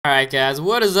Alright guys,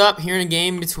 what is up? Here in a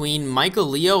game between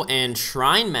Michaelleo and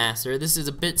Shrinemaster. This is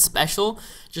a bit special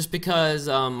just because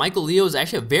Michaelleo is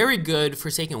actually a very good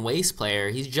Forsaken Waste player.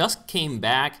 He's just came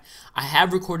back. I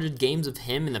have recorded games of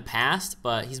him in the past,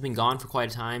 but he's been gone for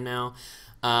quite a time now.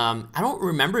 I don't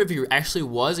remember if he actually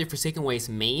was a Forsaken Waste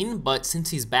main, but since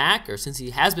he's back, or since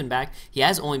he has been back, he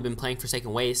has only been playing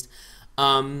Forsaken Waste.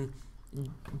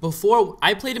 Before,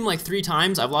 I played him like 3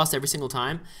 times. I've lost every single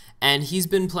time. And he's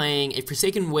been playing a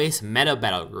Forsaken Waste meta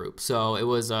battle group. So it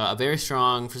was a very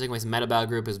strong Forsaken Waste meta battle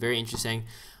group. It was very interesting.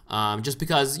 Just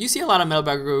because you see a lot of meta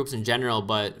battle groups in general,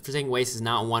 but Forsaken Waste is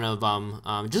not one of them.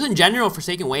 Just in general,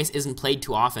 Forsaken Waste isn't played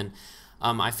too often.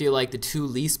 I feel like the 2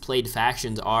 least played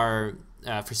factions are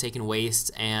Forsaken Waste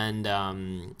and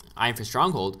Iron Fist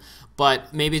Stronghold.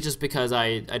 But maybe it's just because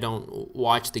I don't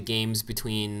watch the games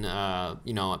between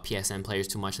you know, PSN players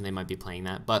too much, and they might be playing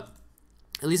that. But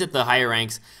at least at the higher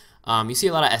ranks, you see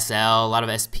a lot of SL, a lot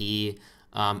of SP,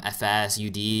 FS,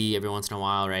 UD every once in a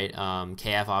while, right?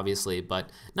 KF obviously, but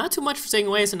not too much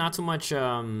Forsaken Waste and not too much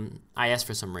IS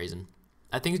for some reason.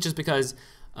 I think it's just because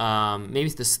maybe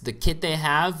the kit they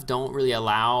have don't really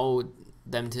allow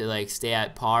them to like stay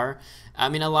at par. I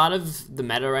mean, a lot of the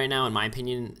meta right now, in my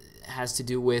opinion, has to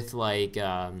do with like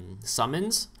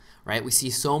summons, right? We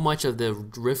see so much of the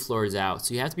Rift Lords out,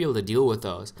 so you have to be able to deal with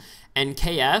those. And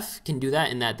KF can do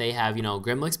that in that they have, you know,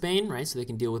 Grimlick's Bane, right? So they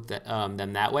can deal with them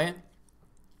that way.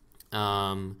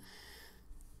 And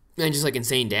just like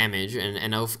insane damage.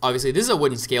 And obviously this is a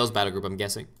Wooden Scales battle group, I'm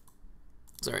guessing.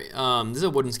 Sorry. This is a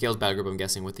Wooden Scales battle group, I'm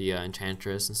guessing, with the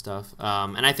Enchantress and stuff.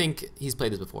 And I think he's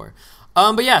played this before.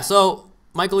 But yeah, so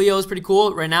Michaelleo is pretty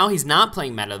cool. Right now he's not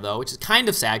playing meta though, which is kind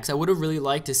of sad because I would have really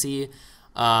liked to see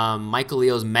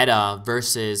Michaelleo's meta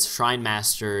versus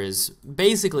Shrinemaster's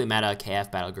basically meta KF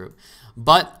battle group.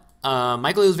 But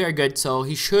Michaelleo's very good, so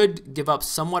he should give up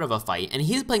somewhat of a fight. And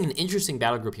he's playing an interesting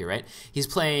battle group here, right? He's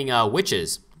playing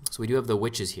Witches. So we do have the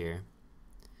Witches here.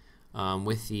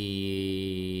 With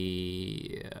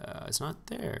the... it's not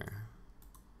there.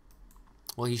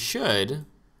 Well, he should,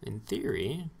 in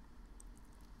theory.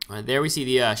 There we see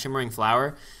the Shimmering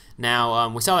Flower. Now,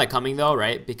 we saw that coming though,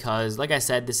 right? Because, like I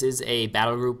said, this is a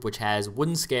battle group which has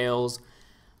wooden scales,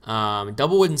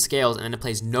 double wooden scales, and then it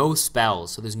plays no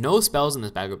spells. So there's no spells in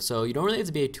this battle group. So you don't really have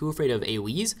to be too afraid of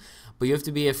AoEs, but you have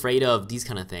to be afraid of these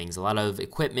kind of things. A lot of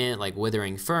equipment like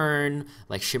Withering Fern,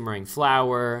 like Shimmering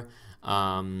Flower,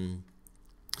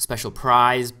 Special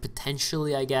Prize,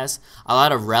 potentially, I guess. A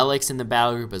lot of relics in the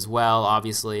battle group as well,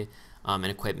 obviously, and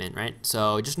equipment, right?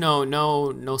 So just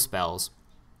no spells.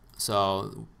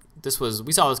 So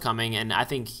we saw this coming, and I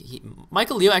think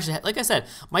Michaelleo actually, like I said,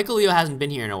 Michaelleo hasn't been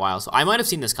here in a while, so I might have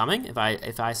seen this coming if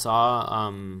I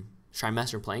saw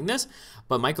Shrinemaster playing this,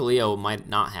 but Michaelleo might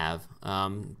not have.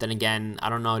 Then again, I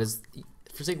don't know. Does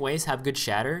Forsaken Waste have good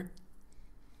shatter?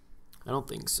 I don't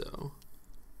think so.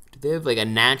 Do they have like a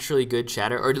naturally good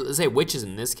shatter, or let's say Witches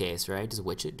in this case, right?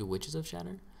 Do Witches have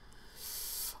shatter?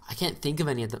 I can't think of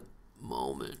any at the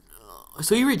moment.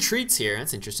 So he retreats here.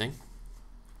 That's interesting.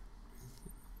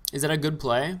 Is that a good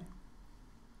play?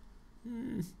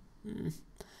 I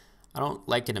don't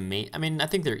like it. I mean, I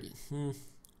think they're...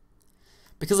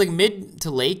 Because like mid to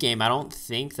late game, I don't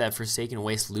think that Forsaken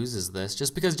Waste loses this.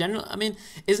 Just because generally, I mean,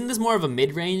 isn't this more of a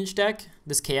mid-range deck?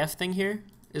 This KF thing here?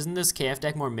 Isn't this KF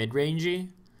deck more mid-rangey?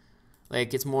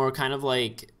 Like, it's more kind of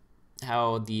like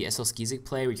how the SL Skizik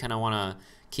play, where you kind of want to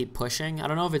keep pushing. I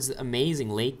don't know if it's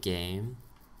amazing late game.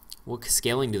 What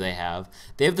scaling do they have?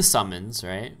 They have the summons,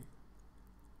 right?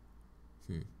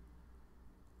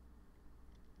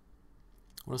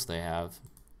 What else do they have?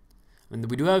 I mean,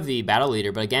 we do have the battle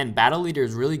leader, but again, battle leader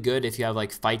is really good if you have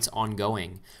like fights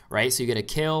ongoing, right? So you get a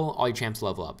kill, all your champs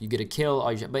level up. You get a kill,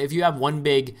 all your but if you have one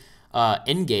big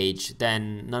engage,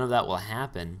 then none of that will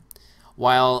happen.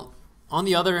 While on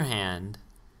the other hand,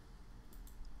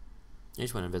 I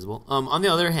just went invisible. On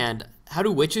the other hand, how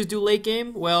do Witches do late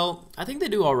game? Well, I think they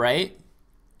do all right.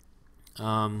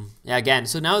 Yeah, again,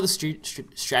 so now the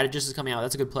strategist is coming out.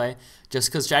 That's a good play, just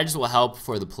because strategist will help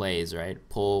for the plays, right?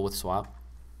 Pull with swap.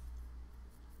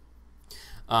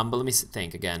 But let me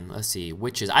think again. Let's see,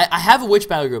 Witches. I have a Witch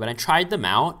battle group, and I tried them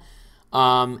out,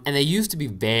 and they used to be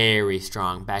very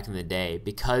strong back in the day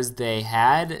because they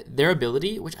had their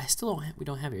ability, which I still don't have. We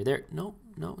don't have here.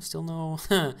 Still no. It's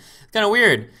kind of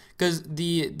weird because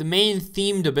the main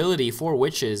themed ability for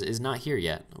Witches is not here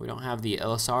yet. We don't have the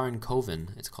Elisaran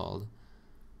Coven. It's called.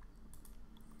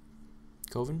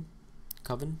 Covenant.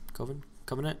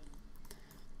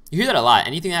 You hear that a lot.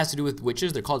 Anything that has to do with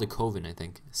witches, they're called a coven, I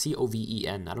think.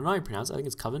 C-O-V-E-N. I don't know how you pronounce it. I think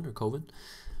it's coven or coven.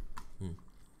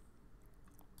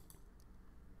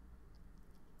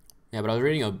 Yeah, but I was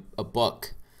reading a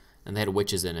book, and they had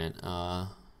witches in it.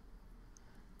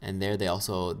 And there they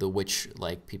also, the witch,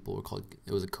 like, people were called,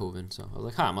 it was a coven. So I was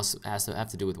like, huh, it must has to have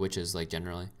to do with witches, like,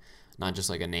 generally. Not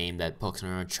just, like, a name that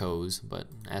Poxnora chose, but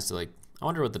it has to, like, I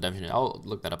wonder what the definition is. I'll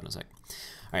look that up in a sec.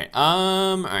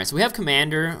 Alright, so we have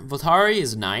Commander. Voltari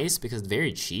is nice because it's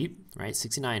very cheap, right?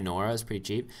 69 Nora is pretty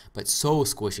cheap, but so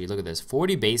squishy. Look at this,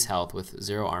 40 base health with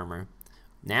 0 armor.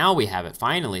 Now we have it,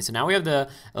 finally. So now we have the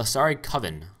Elisari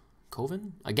Coven.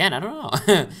 Coven? Again, I don't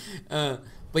know.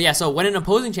 But yeah, so when an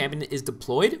opposing champion is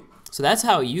deployed, so that's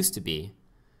how it used to be.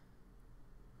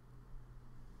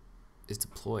 Is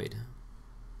deployed.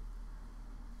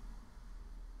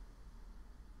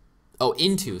 Oh,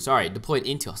 into, sorry, deployed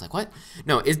into. I was like, what?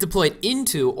 No, is deployed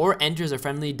into or enters a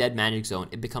friendly dead magic zone,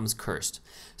 it becomes cursed.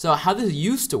 So how this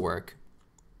used to work,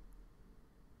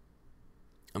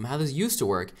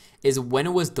 is when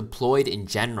it was deployed in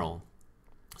general.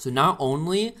 So not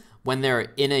only when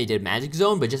they're in a dead magic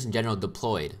zone, but just in general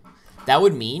deployed. That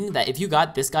would mean that if you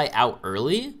got this guy out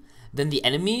early, then the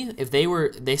enemy, if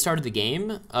they started the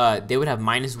game, they would have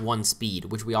 -1 speed,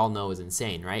 which we all know is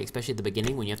insane, right? Especially at the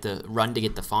beginning when you have to run to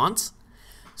get the fonts.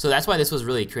 So that's why this was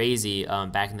really crazy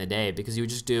back in the day, because you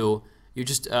would just do,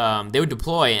 they would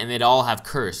deploy and they'd all have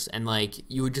curse, and like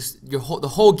you would just the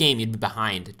whole game you'd be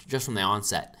behind just from the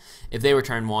onset. If they were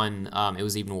turn 1, it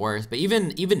was even worse. But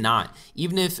even if you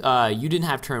didn't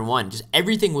have turn 1, just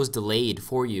everything was delayed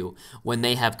for you when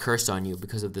they have curse on you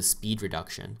because of the speed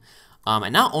reduction.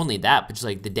 And not only that, but just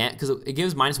like because it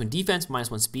gives -1 defense,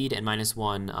 -1 speed, and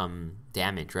 -1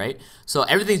 damage, right? So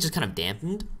everything's just kind of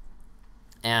dampened.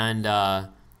 And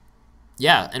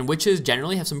yeah, and witches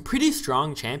generally have some pretty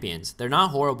strong champions. They're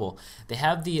not horrible. They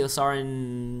have the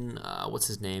Osaran, what's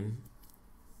his name?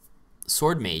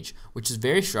 Sword Mage, which is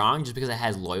very strong just because it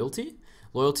has loyalty.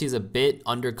 Loyalty is a bit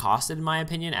undercosted in my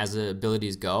opinion as the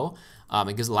abilities go.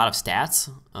 It gives a lot of stats.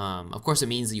 Of course, it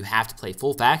means that you have to play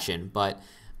full faction, but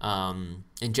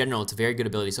in general, it's a very good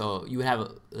ability. So you would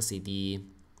have, let's see, the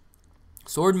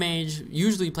Sword Mage,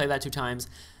 usually play that 2 times,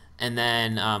 and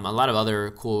then a lot of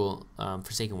other cool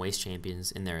Forsaken Waste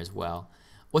champions in there as well.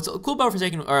 What's cool about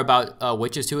Forsaken, or about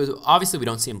witches too, is obviously we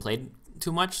don't see them played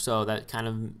too much, so that kind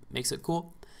of makes it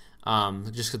cool,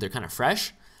 just because they're kind of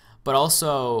fresh. But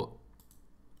also,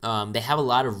 they have a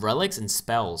lot of relics and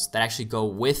spells that actually go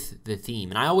with the theme,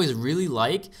 and I always really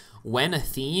like when a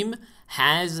theme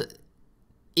has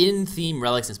in-theme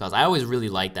relics and spells. I always really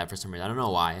like that for some reason. I don't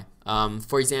know why.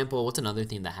 For example, what's another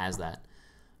theme that has that?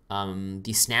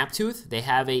 The Snaptooth, they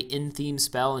have a in-theme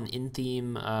spell and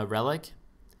in-theme relic.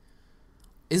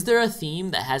 Is there a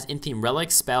theme that has in-theme relic,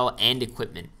 spell, and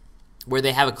equipment, where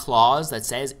they have a clause that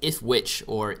says if witch,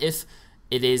 or if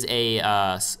it is a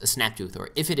Snaptooth, or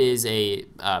if it is a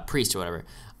priest or whatever,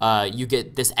 you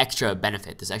get this extra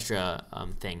benefit, this extra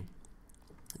thing?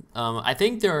 I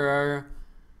think there are,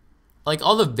 like,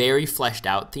 all the very fleshed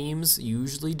out themes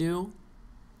usually do,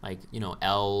 like, you know,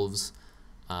 elves,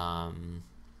 let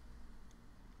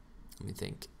me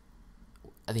think.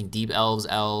 I think deep elves,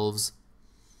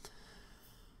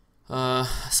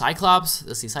 Cyclops.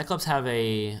 Let's see. Cyclops have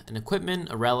an equipment,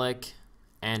 a relic,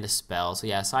 and a spell. So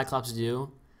yeah, Cyclops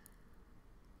do.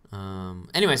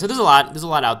 Anyway, so there's a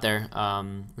lot out there,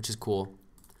 which is cool.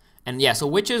 And yeah, so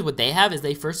witches, what they have is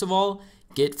they first of all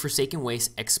get Forsaken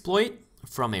Waste exploit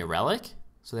from a relic.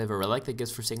 So they have a relic that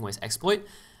gives Forsaken Waste exploit,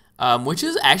 which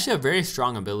is actually a very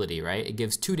strong ability, right? It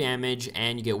gives 2 damage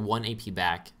and you get 1 AP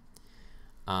back.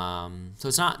 So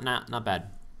it's not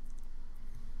bad.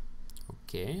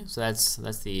 Okay, so that's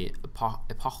the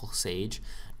Epochal Sage.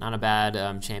 Not a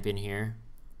bad champion here.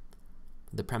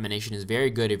 The Premonition is very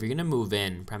good. If you're gonna move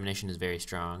in, Premonition is very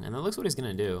strong. And that looks what he's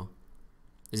gonna do.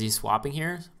 Is he swapping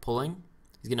here? Pulling?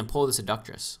 He's gonna pull the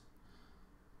Seductress.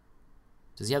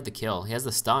 Does he have the kill? He has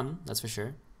the stun, that's for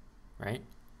sure, right?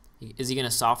 Is he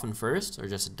gonna soften first or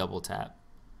just a double tap?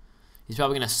 He's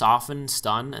probably gonna soften,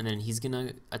 stun, and then he's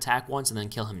gonna attack once and then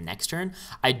kill him next turn.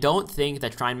 I don't think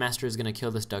that Shrinemaster is gonna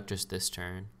kill this Seductress this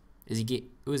turn. Is he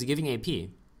giving AP?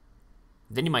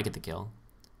 Then he might get the kill.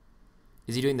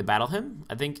 Is he doing the battle him?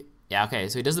 I think, yeah, okay,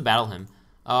 so he does the battle him.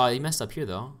 He messed up here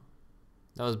though.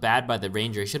 That was bad by the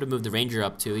Ranger. He should have moved the Ranger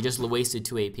up too. He just wasted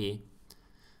 2 AP.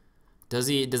 Does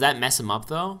that mess him up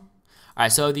though?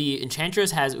 Alright, so the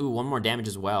Enchantress has, 1 more damage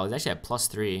as well. He's actually at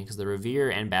 +3 because the Revere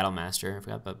and Battlemaster. I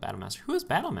forgot about Battlemaster. Who is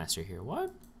Battlemaster here?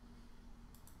 What?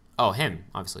 Oh, him,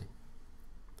 obviously.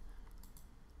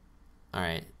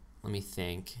 Alright, let me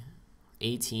think.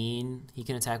 18, he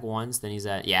can attack once, then he's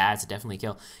at, yeah, it's a definitely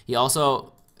kill. He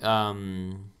also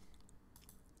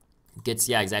gets,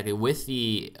 yeah, exactly, with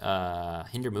the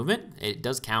hinder movement, it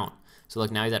does count. So look,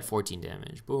 now he's at 14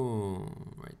 damage.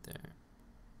 Boom, right there.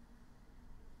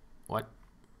 What?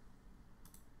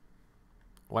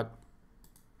 What?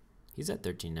 He's at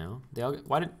 13 now. They all.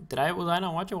 Why was I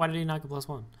not watching? Why did he not get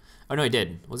 +1? Oh no, he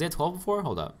did. Was he at 12 before?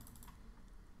 Hold up.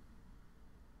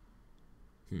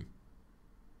 He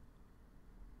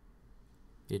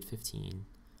had 15,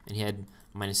 and he had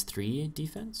 -3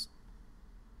 defense.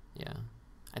 Yeah.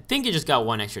 I think he just got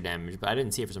 1 extra damage, but I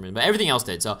didn't see it for some reason. But everything else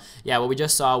did. So yeah, what we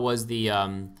just saw was the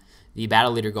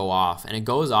battle leader go off, and it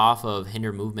goes off of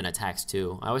hinder movement attacks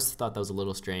too. I always thought that was a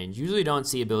little strange. Usually don't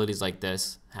see abilities like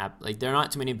this. Like there are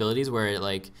not too many abilities where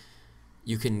like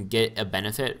you can get a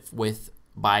benefit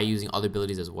by using other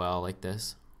abilities as well, like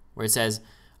this, where it says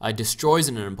destroys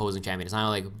an opposing champion. It's not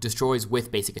like destroys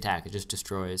with basic attack. It just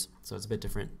destroys. So it's a bit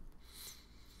different.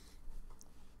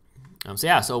 So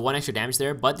yeah, so 1 extra damage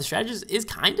there, but the strategist is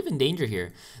kind of in danger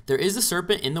here. There is a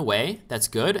serpent in the way. That's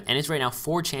good, and it's right now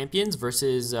 4 champions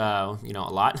versus you know,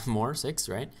 a lot more, 6,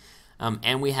 right?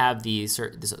 And we have the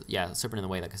serpent in the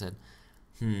way, like I said.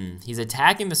 He's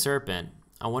attacking the serpent.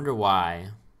 I wonder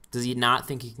why. Does he not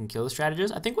think he can kill the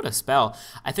strategist? I think with a spell.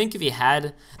 I think if he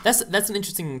had, that's an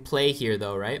interesting play here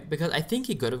though, right? Because I think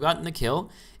he could have gotten the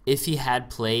kill if he had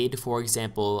played, for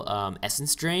example,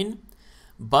 Essence Drain.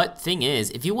 But thing is,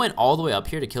 if you went all the way up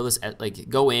here to kill this, like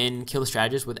go in, kill the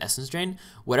strategist with Essence Drain,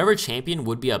 whatever champion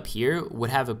would be up here would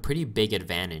have a pretty big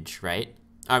advantage, right?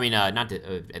 I mean, not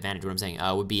the advantage, what I'm saying,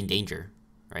 would be in danger,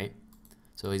 right?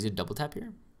 So he's gonna double tap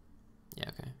here? Yeah,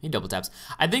 okay. He double taps.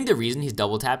 I think the reason he's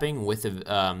double tapping with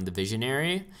the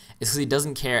Visionary is because he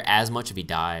doesn't care as much if he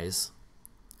dies.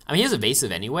 I mean, he has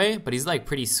evasive anyway, but he's like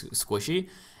pretty squishy.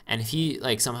 And if he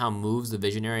like somehow moves the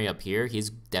Visionary up here,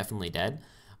 he's definitely dead.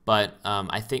 But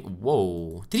I think,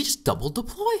 whoa, did he just double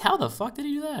deploy? How the fuck did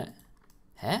he do that?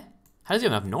 Huh? How does he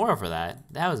have enough Nora for that?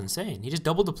 That was insane. He just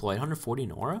double deployed 140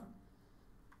 Nora?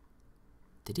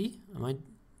 Did he?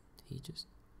 He just...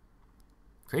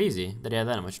 Crazy that he had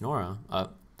that much Nora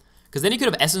up. Because then he could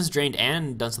have Essence Drained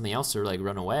and done something else or like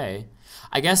run away.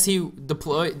 I guess he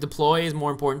deploy is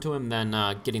more important to him than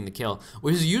getting the kill,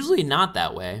 which is usually not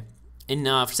that way. In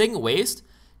Forsaken Waste,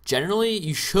 generally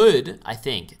you should, I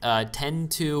think,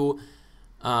 tend to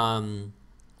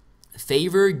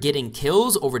favor getting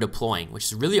kills over deploying, which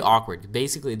is really awkward.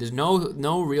 Basically, there's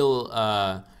no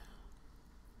real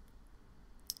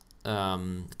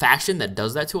faction that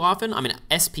does that too often. I mean,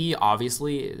 SP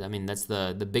obviously, I mean that's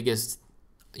the biggest,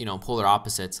 you know, polar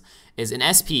opposites. Is in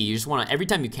SP you just want to, every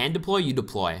time you can deploy, you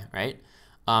deploy, right?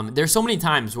 There's so many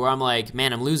times where I'm like,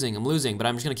 man, I'm losing, but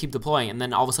I'm just gonna keep deploying, and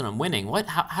then all of a sudden I'm winning. What?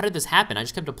 How did this happen? I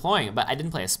just kept deploying, but I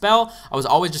didn't play a spell. I was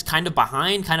always just kind of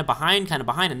behind, and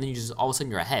then you just all of a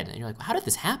sudden you're ahead, and you're like, how did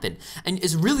this happen? And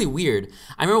it's really weird.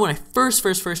 I remember when I first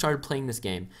started playing this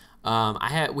game. I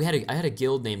had a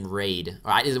guild named Raid.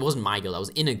 It wasn't my guild. I was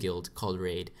in a guild called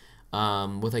Raid,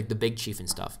 with like the big chief and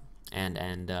stuff,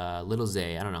 and Little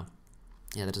Zay. I don't know.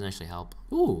 Yeah, that doesn't actually help.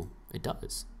 Ooh, it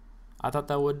does. I thought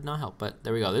that would not help, but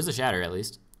there we go. There's a shatter at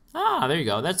least. Ah, there you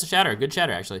go. That's a shatter. Good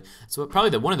shatter actually. So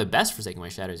probably one of the best Forsaken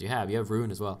Waste shatters you have. You have Ruin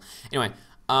as well. Anyway,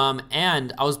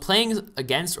 and I was playing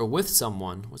against or with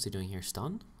someone. What's he doing here?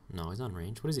 Stun? No, he's not in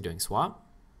range. What is he doing? Swap?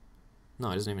 No,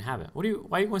 he doesn't even have it. Why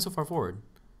are you going so far forward?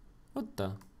 What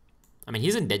the? I mean,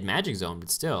 he's in dead magic zone,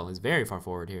 but still, he's very far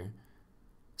forward here.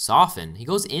 Soften. He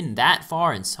goes in that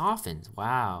far and softens.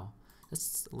 Wow.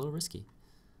 That's a little risky.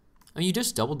 I mean, you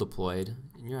just double deployed,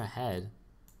 and you're ahead.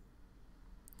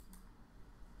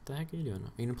 What the heck are you doing?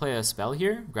 Are you going to play a spell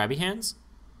here? Grabby hands?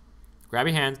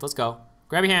 Grabby hands. Let's go.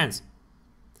 Grabby hands.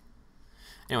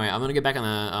 Anyway, I'm going to get back on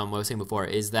the what I was saying before,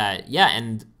 is that, yeah,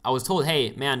 and I was told,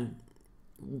 hey, man,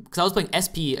 because I was playing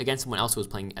SP against someone else who was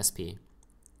playing SP.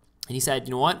 And he said,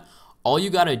 you know what? All you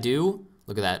gotta do,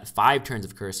 look at that, 5 turns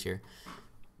of curse here.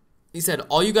 He said,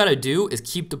 all you gotta do is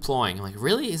keep deploying. I'm like,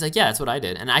 really? He's like, yeah, that's what I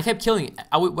did. And I kept killing.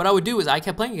 What I would do is I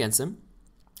kept playing against him,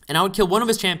 and I would kill one of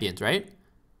his champions, right?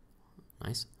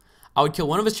 Nice. I would kill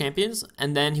one of his champions,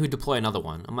 and then he would deploy another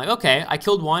one. I'm like, okay, I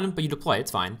killed one, but you deploy,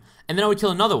 it's fine. And then I would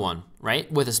kill another one,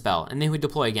 right, with a spell, and then he would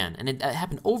deploy again. And it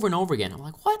happened over and over again. I'm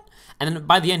like, what? And then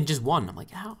by the end, just won. I'm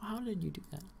like, how did you do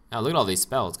that? Oh, look at all these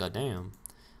spells, goddamn.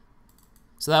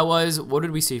 So that was, what did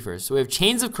we see first? So we have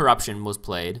Chains of Corruption was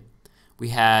played. We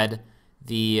had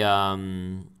the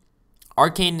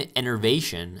Arcane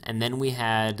Enervation, and then we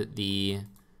had the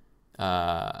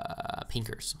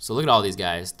Pinkers. So look at all these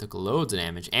guys. Took loads of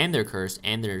damage, and they're cursed,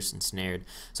 and they're ensnared.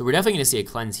 So we're definitely going to see a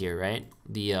cleanse here, right?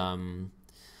 The,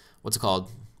 what's it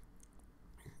called?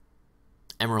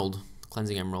 Emerald.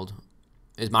 Cleansing Emerald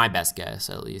is my best guess,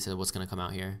 at least, of what's going to come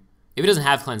out here. If it doesn't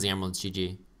have Cleansing Emerald, it's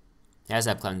GG. It has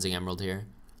to have Cleansing Emerald here.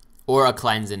 Or a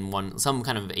cleanse in one, some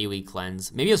kind of AoE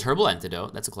cleanse. Maybe it's Herbal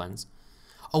Antidote. That's a cleanse.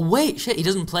 Oh wait, shit, he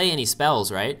doesn't play any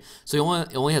spells, right? So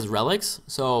he only has relics.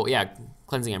 So yeah,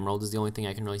 Cleansing Emerald is the only thing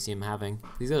I can really see him having.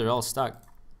 These guys are all stuck.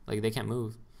 Like, they can't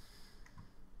move.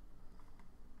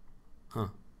 Huh.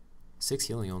 6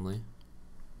 healing only.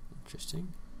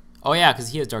 Interesting. Oh yeah, because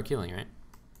he has Dark Healing, right?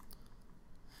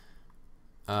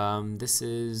 This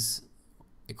is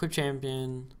Equipped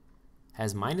Champion.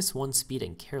 Has -1 speed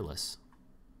and Careless.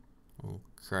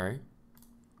 Okay.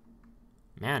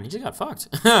 Man, he just got fucked.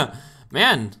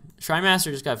 Man,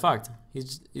 Shrinemaster just got fucked. He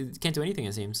can't do anything,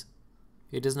 it seems.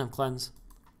 He doesn't have Cleanse.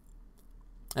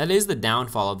 That is the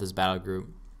downfall of this battle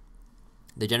group.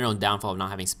 The general downfall of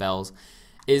not having spells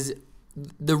is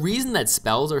the reason that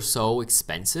spells are so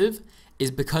expensive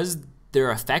is because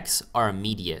their effects are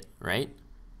immediate, right?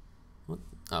 What?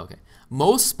 Oh, okay.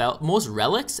 Most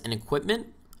relics and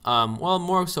equipment, well,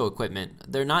 more so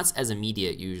equipment, they're not as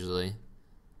immediate usually.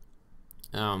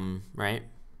 Right?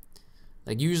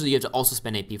 Like, usually you have to also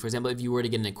spend AP. For example, if you were to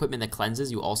get an equipment that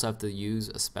cleanses, you also have to use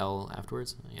a spell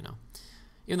afterwards, you know.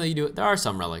 Even though you do it, there are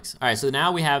some relics. All right, so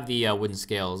now we have the wooden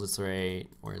scales. It's right,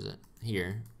 where is it?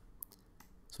 Here.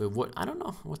 So what? I don't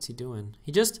know. What's he doing?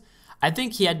 He just, I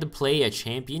think he had to play a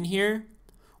champion here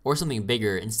or something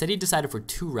bigger. Instead, he decided for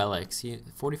 2 relics.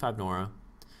 45 Nora.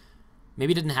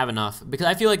 Maybe he didn't have enough. Because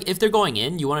I feel like if they're going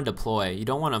in, you want to deploy. You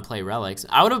don't want to play relics.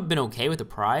 I would have been okay with the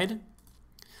Pride.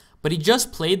 But he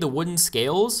just played the wooden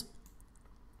scales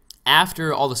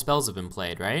after all the spells have been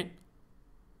played, right?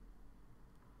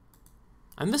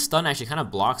 And this stun actually kind of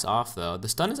blocks off, though. The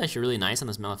stun is actually really nice on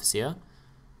this Maleficia.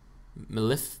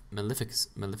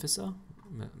 Malefica?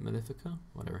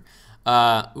 Whatever.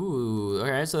 Ooh,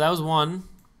 alright, so that was one.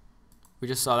 We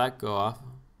just saw that go off.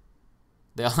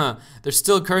 They're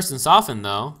still cursed and softened,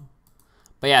 though.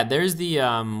 But yeah, there's the,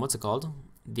 what's it called?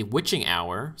 The Witching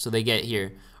Hour. So they get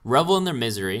here. Revel in their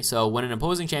misery. So when an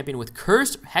opposing champion with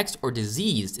cursed, hexed, or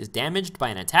diseased is damaged by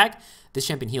an attack, this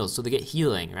champion heals. So they get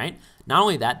healing, right? Not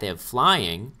only that, they have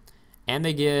flying, and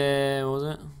they get, what was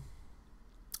it?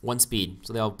 1 speed.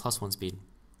 So they all +1 speed.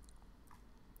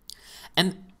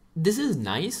 And this is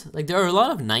nice. Like, there are a lot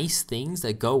of nice things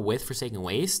that go with Forsaken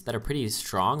Waste that are pretty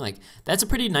strong. Like, that's a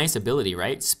pretty nice ability,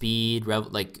 right? Speed,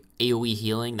 like AoE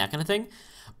healing, that kind of thing.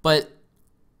 But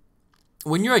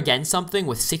when you're against something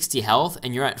with 60 health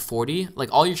and you're at 40,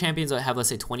 like all your champions that have, let's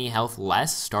say, 20 health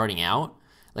less starting out,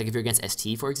 like if you're against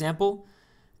ST, for example,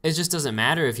 it just doesn't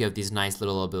matter if you have these nice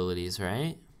little abilities,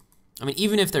 right? I mean,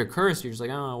 even if they're cursed, you're just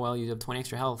like, oh, well, you have 20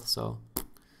 extra health, so.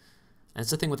 That's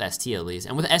the thing with ST, at least.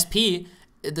 And with SP,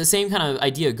 the same kind of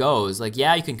idea goes. Like,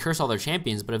 yeah, you can curse all their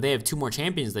champions, but if they have 2 more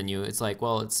champions than you, it's like,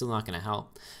 well, it's still not going to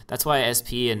help. That's why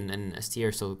SP and ST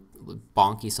are so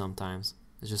bonky sometimes.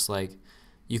 It's just like,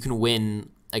 you can win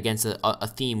against a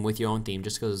theme with your own theme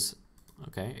just because,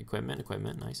 okay, equipment,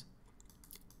 nice.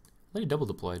 I thought he double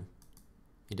deployed.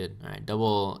 He did. All right,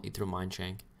 double, he threw Mind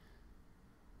Shank.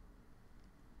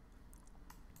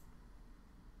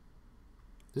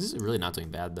 This is really not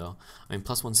doing bad, though. I mean,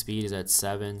 +1 speed is at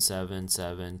 7, 7,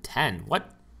 7, 10.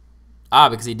 What? Ah,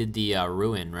 because he did the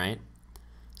Ruin, right?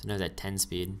 So now he's at 10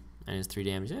 speed. And it's 3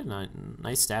 damage. Yeah,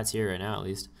 nice stats here right now, at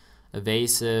least.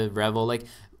 Evasive, Revel. Like,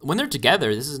 when they're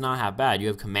together, this is not half bad. You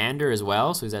have Commander as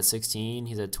well, so he's at 16.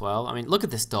 He's at 12. I mean, look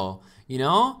at this, though. You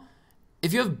know?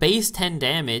 If you have base 10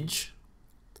 damage,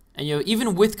 and you have,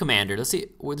 even with Commander, let's see.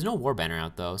 Well, there's no War Banner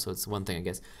out, though, so it's one thing, I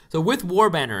guess. So with War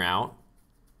Banner out,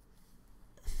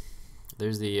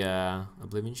 there's the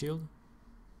Oblivion Shield.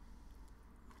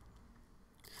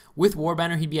 With War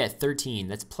Banner, he'd be at 13.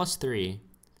 That's +3.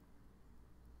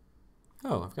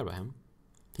 Oh, I forgot about him.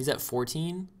 He's at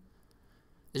 14.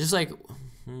 It's just like,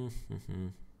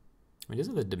 he does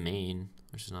have the Domain,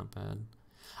 which is not bad.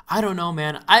 I don't know,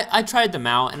 man. I tried them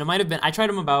out, and it might have been, I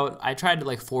tried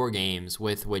like 4 games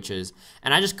with Witches,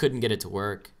 and I just couldn't get it to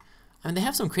work. I mean, they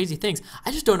have some crazy things.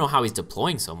 I just don't know how he's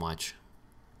deploying so much.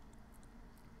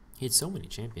 He had so many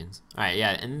champions. All right,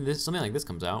 yeah, and this, something like this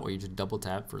comes out where you just double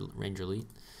tap for Ranger Elite.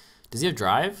 Does he have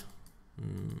drive?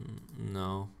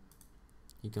 No.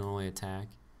 He can only attack.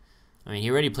 I mean, he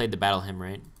already played the Battle Hymn,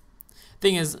 right?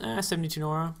 Thing is, 72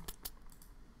 Nora.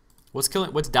 What's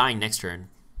dying next turn?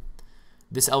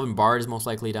 This Elven Bard is most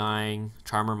likely dying.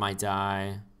 Charmer might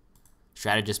die.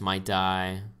 Strategist might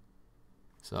die.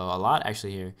 So a lot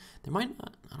actually here. There might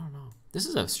not. I don't know. This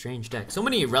is a strange deck. So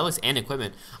many relics and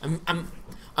equipment.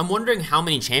 I'm wondering how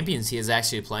many champions he is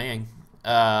actually playing.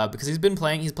 Because he's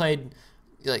played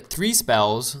like 3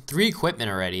 spells, 3 equipment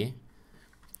already.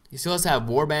 He still has to have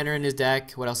War Banner in his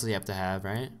deck. What else does he have to have,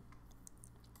 right?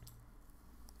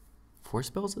 4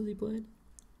 spells has he played?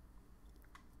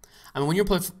 I mean, when you're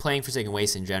playing Forsaken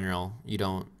Waste in general, you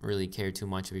don't really care too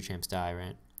much if your champs die,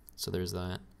 right? So there's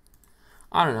that.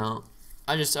 I don't know.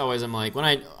 I just always am like, when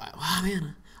oh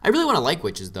man, I really want to like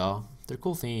witches though. They're a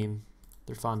cool theme.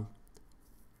 They're fun.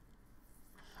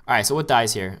 All right, so what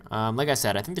dies here? Like I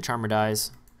said, I think the Charmer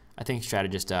dies. I think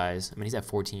Strategist dies. I mean, he's at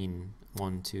 14.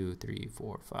 1, 2, 3,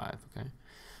 4, 5. Okay.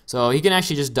 So he can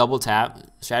actually just double tap.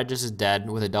 Strategist is dead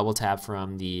with a double tap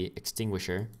from the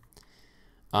Extinguisher.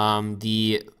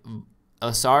 The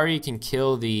Asari can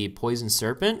kill the Poison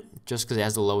Serpent just because it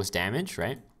has the lowest damage,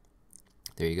 right?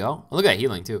 There you go. Oh, look at that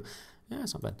healing too. Yeah,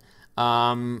 it's not bad.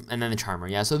 And then the Charmer.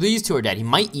 Yeah, so these two are dead. He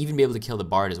might even be able to kill the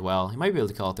Bard as well. He might be able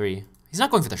to kill all three. He's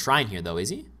not going for the Shrine here though, is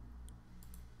he?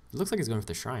 It looks like he's going for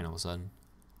the Shrine all of a sudden.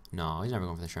 No, he's never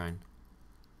going for the Shrine.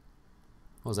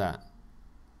 What was that?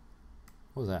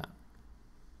 What was that?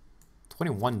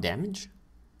 21 damage?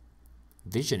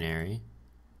 Visionary?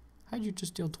 How'd you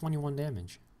just deal 21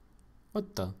 damage?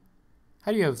 What the?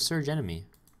 How do you have Surge Enemy?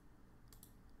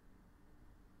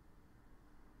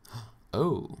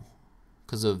 Oh.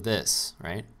 Because of this,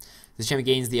 right? This champion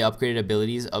gains the upgraded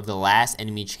abilities of the last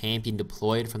enemy champion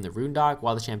deployed from the rune dock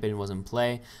while the champion was in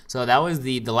play. So that was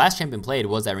the last champion played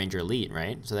was that Ranger Elite,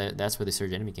 right? So that's where the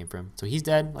Surge Enemy came from. So he's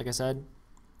dead, like I said.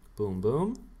 Boom,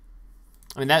 boom.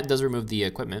 I mean, that does remove the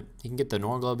equipment. He can get the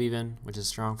Norglobe even, which is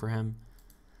strong for him.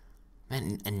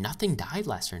 Man, and nothing died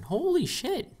last turn. Holy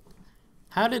shit.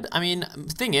 How did... I mean,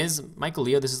 the thing is,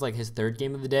 Michaelleo, this is like his 3rd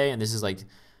game of the day, and this is like...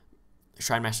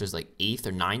 Shrinemaster's like 8th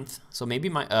or 9th. So maybe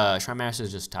my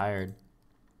Shrinemaster's just tired.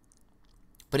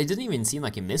 But it didn't even seem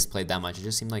like he misplayed that much. It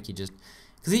just seemed like he just...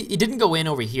 Because he didn't go in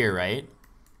over here, right?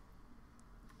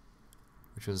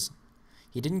 Which was...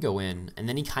 He didn't go in, and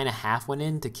then he kind of half went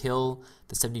in to kill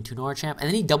the 72 Nora champ, and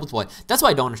then he double deployed. That's what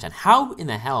I don't understand. How in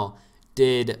the hell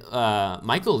did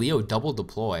Michaelleo double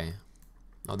deploy?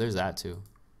 Oh, there's that too.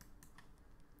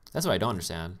 That's what I don't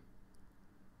understand.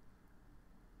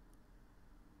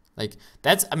 Like,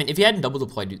 that's, I mean, if he hadn't double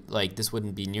deployed, like, this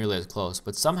wouldn't be nearly as close,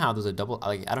 but somehow there's a double,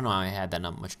 like, I don't know how I had that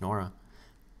much Nora.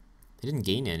 He didn't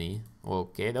gain any.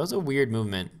 Okay, that was a weird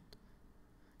movement.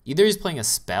 Either he's playing a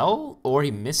spell, or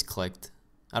he misclicked.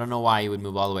 I don't know why he would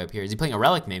move all the way up here. Is he playing a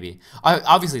relic, maybe?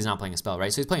 Obviously, he's not playing a spell,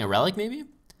 right? So he's playing a relic, maybe?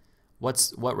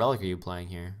 What relic are you playing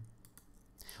here?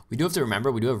 We do have to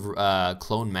remember, we do have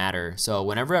clone matter. So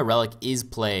whenever a relic is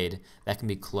played, that can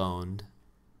be cloned.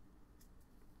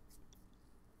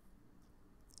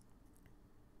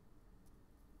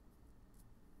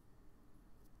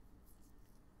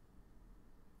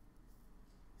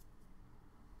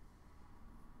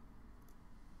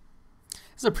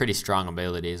 It's a pretty strong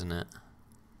ability, isn't it?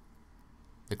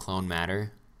 The clone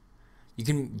matter. You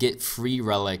can get free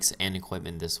relics and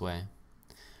equipment this way.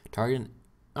 Target.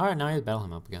 Alright, now you battle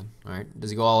him up again. Alright, does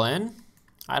he go all in?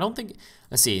 I don't think...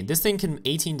 Let's see. This thing can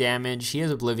 18 damage. He has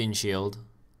Oblivion Shield.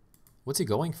 What's he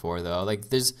going for, though? Like,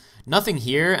 there's nothing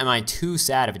here. Am I too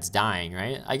sad if it's dying,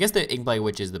 right? I guess the Inkblight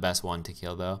Witch is the best one to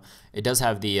kill, though. It does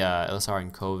have the LSR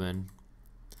and Coven.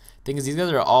 Thing is, these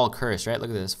guys are all cursed, right?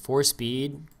 Look at this. 4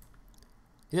 speed.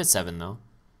 He's at 7, though.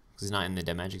 Because he's not in the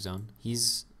dead magic zone.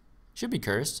 He's... should be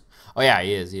cursed. Oh, yeah,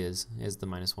 he is. He is. He has the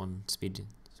 -1 speed.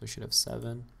 So he should have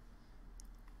 7.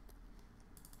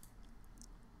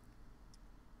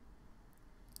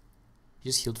 He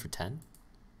just healed for 10?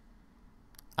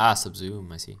 Ah,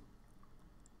 Subzoom, I see.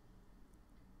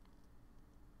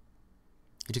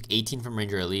 He took 18 from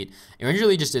Ranger Elite. And Ranger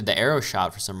Elite just did the arrow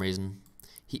shot for some reason.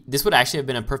 This would actually have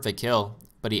been a perfect kill,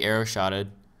 but he arrow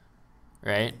shotted.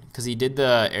 Right? Because he did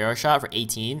the arrow shot for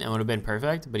 18 and would have been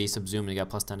perfect, but he subzoomed and he got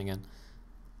 +10 again.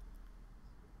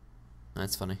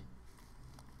 That's funny.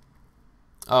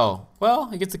 Oh, well,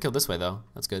 he gets the kill this way, though.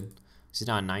 That's good. He's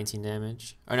now at 19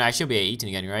 damage. Or no, actually, he'll be at 18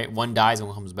 again, right? One dies and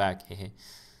one comes back. Hey, hey.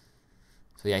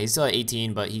 So yeah, he's still at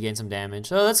 18, but he gained some damage.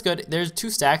 So that's good. There's 2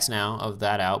 stacks now of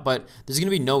that out, but there's going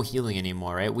to be no healing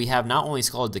anymore, right? We have not only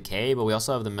Skull of Decay, but we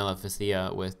also have the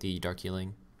Maleficia with the Dark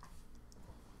Healing.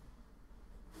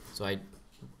 So I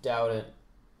doubt it.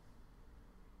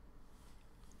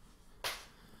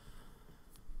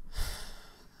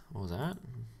 What was that?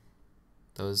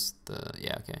 That was the...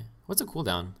 yeah, okay. What's a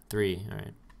cooldown? 3. All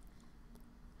right.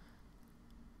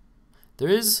 There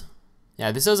is...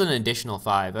 yeah, this does an additional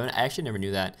 5. I actually never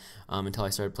knew that until I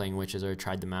started playing witches or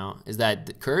tried them out. Is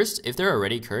that cursed? If they're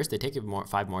already cursed, they take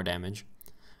 5 more damage.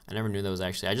 I never knew that was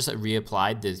actually... I just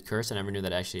reapplied the curse. I never knew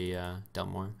that actually dealt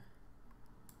more.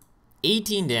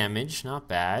 18 damage. Not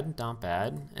bad. Not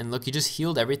bad. And look, he just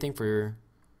healed everything for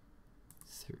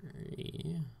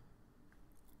 3.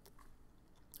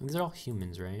 And these are all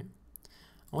humans, right?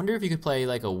 I wonder if you could play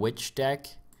like a witch deck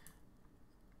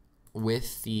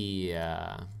with the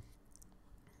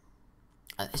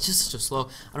It's just so slow.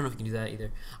 I don't know if you can do that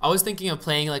either. I was thinking of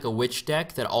playing like a witch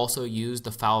deck that also used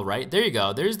the foul right. There you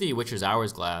go. There's the Witcher's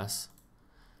Hourglass.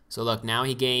 So look, now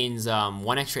he gains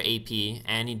 1 extra AP,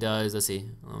 and he does, let's see,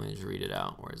 let me just read it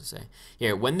out. Where does it say?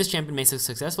 Here, when this champion makes a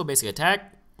successful basic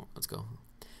attack, let's go.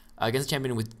 Against a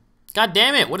champion with, god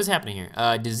damn it, what is happening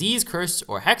here? Disease, curse,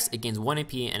 or hex, it gains 1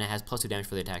 AP, and it has +2 damage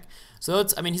for the attack. So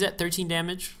it's, I mean, he's at 13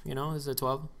 damage, you know, this is at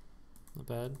 12. Not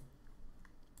bad.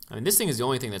 I mean, this thing is the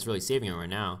only thing that's really saving him right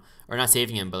now. Or not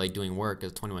saving him, but like doing work.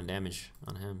 It's 21 damage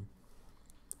on him.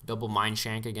 Double Mind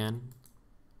Shank again.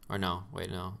 Or no, wait,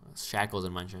 no. Shackles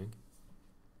and Mind Shank.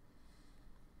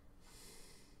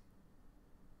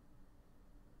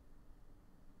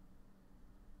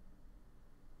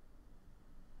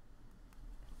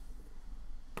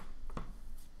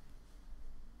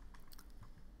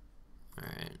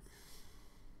 Alright.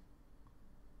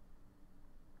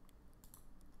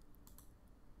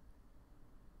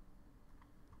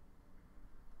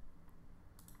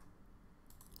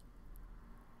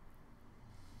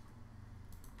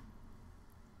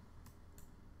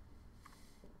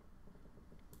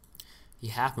 He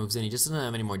half moves in. He just doesn't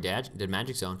have any more dead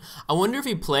magic zone. I wonder if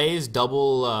he plays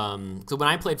double. So when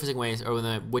I played Forsaken Ways, or when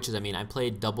the Witches, I mean, I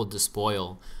played double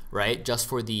Despoil, right? Just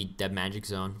for the dead magic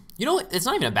zone. You know, it's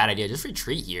not even a bad idea. Just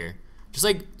retreat here. Just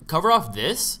like cover off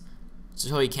this,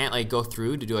 so he can't like go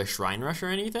through to do a Shrine Rush or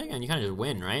anything, and you kind of just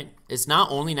win, right? It's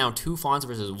not only now 2 Fawns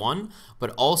versus 1,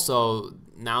 but also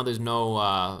now there's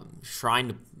no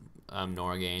Shrine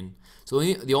Nora gain. So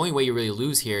the only way you really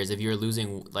lose here is if you're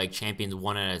losing like champions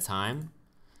 1 at a time.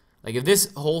 Like if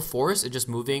this whole force is just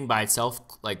moving by itself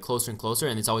like closer and closer,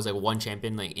 and it's always like 1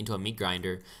 champion like into a meat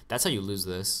grinder, that's how you lose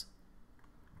this.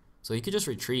 So you could just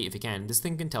retreat if you can. This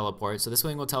thing can teleport, so this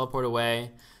thing will teleport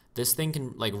away. This thing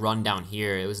can like run down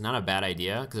here. It was not a bad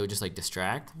idea because it would just like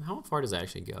distract. How far does that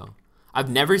actually go? I've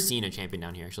never seen a champion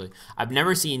down here actually. I've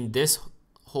never seen this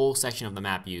whole section of the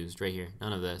map used right here.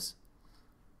 None of this.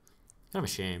 Kind of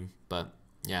a shame, but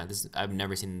yeah, this I've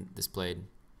never seen this played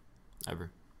ever.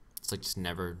 It's like just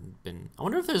never been. I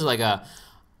wonder if there's like a,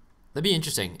 that'd be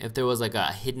interesting if there was like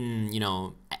a hidden, you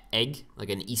know, egg, like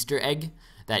an Easter egg,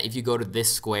 that if you go to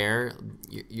this square,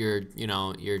 your you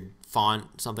know, your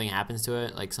font, something happens to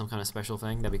it, like some kind of special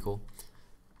thing. That'd be cool.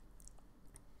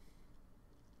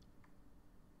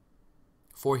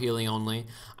 4 healing only.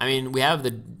 I mean, we have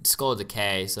the Skull of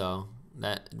Decay, so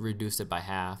that reduced it by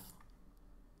half.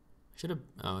 Should have,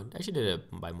 oh, actually did it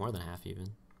by more than half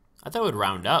even. I thought it would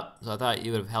round up, so I thought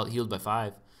you would have healed by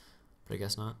 5, but I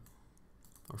guess not.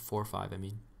 Or 4 or 5, I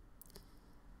mean.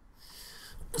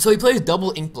 So he plays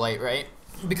double Inkblight, right?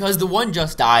 Because the one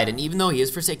just died, and even though he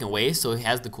is Forsaken Waste, so he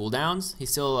has the cooldowns, he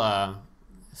still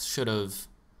should have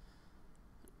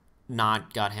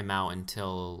not got him out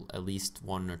until at least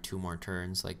 1 or 2 more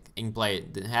turns. Like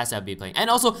Inkblight has to be playing, and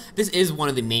also this is one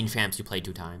of the main champs you play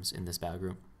 2 times in this battle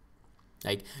group.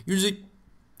 Like, usually,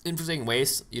 in Forsaken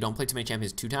Waste, you don't play too many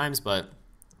champions 2 times, but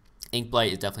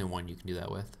Inkblight is definitely one you can do that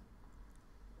with.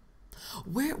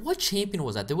 What champion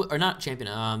was that? There was, or not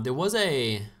champion, there was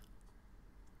a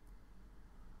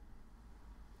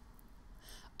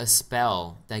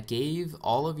spell that gave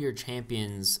all of your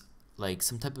champions, like,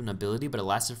 some type of an ability, but it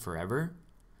lasted forever.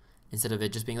 Instead of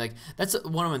it just being like, that's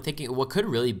what I'm thinking, what could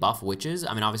really buff witches,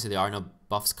 I mean, obviously there are no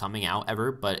buffs coming out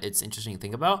ever, but it's interesting to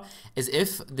think about, is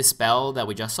if the spell that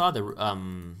we just saw,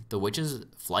 the witch's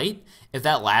flight, if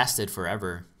that lasted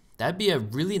forever, that'd be a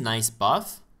really nice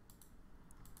buff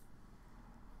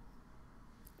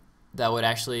that would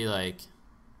actually, like,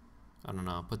 I don't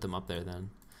know, put them up there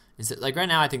then. Instead, like right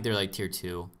now I think they're like tier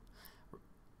 2,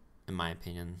 in my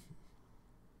opinion.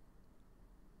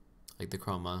 Like the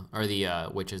Chroma, or the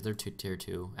witches, they're tier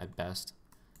 2 at best.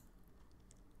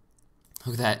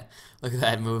 Look at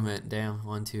that movement. Damn,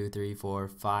 1, 2, 3, 4,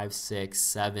 5, 6,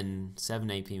 7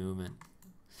 AP movement.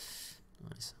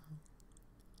 Nice.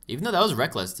 Even though that was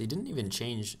reckless, he didn't even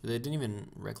change. They didn't even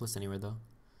reckless anywhere though.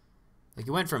 Like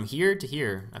he went from here to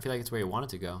here. I feel like it's where he wanted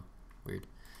to go. Weird.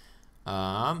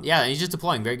 Yeah, he's just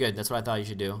deploying. Very good. That's what I thought you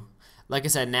should do. Like I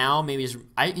said, now maybe just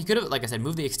he could have, like I said,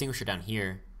 move the extinguisher down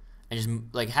here. And just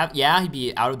like he'd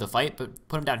be out of the fight, but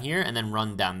put him down here and then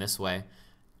run down this way.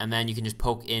 And then you can just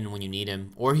poke in when you need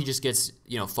him. Or he just gets,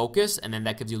 you know, focus, and then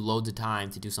that gives you loads of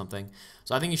time to do something.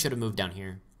 So I think you should have moved down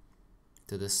here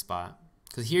to this spot.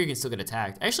 Because here you can still get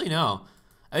attacked. Actually, no.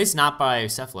 At least not by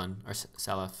Cephalin or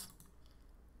Salaf.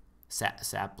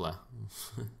 Sapla.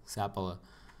 Sapala.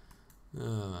 I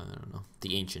don't know.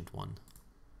 The ancient one.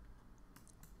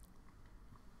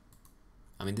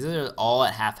 I mean, these are all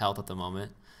at half health at the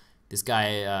moment. This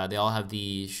guy, they all have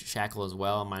the shackle as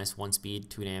well, -1 speed,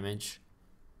 2 damage.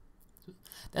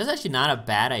 That's actually not a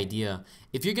bad idea.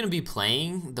 If you're going to be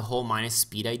playing the whole minus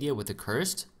speed idea with the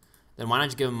cursed, then why not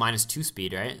just give him -2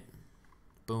 speed, right?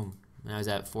 Boom. Now he's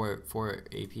at 4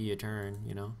 AP a turn,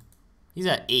 you know? He's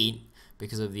at 8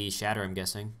 because of the shatter, I'm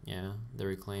guessing. Yeah, the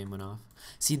reclaim went off.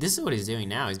 See, this is what he's doing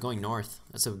now. He's going north.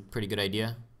 That's a pretty good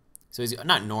idea. So he's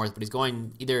not north, but he's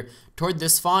going either toward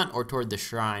this font or toward the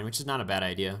shrine, which is not a bad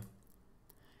idea.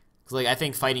 Because like I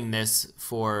think fighting this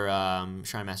for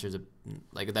Shrinemaster is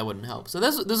like that wouldn't help. So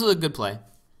this was a good play.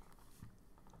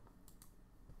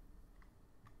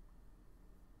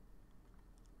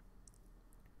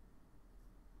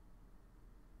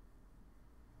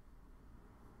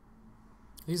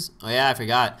 Oh yeah, I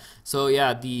forgot. So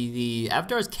yeah, the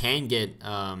avatars can get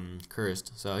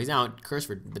cursed. So he's now cursed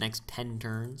for the next 10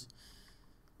 turns.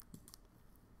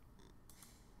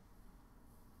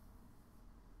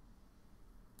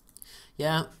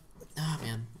 Yeah. Oh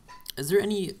man. Is there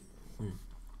any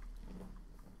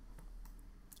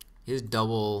He's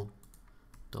double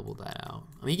that out.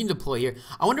 I mean, he can deploy here.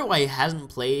 I wonder why he hasn't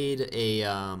played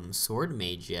a sword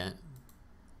mage yet.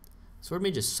 Sword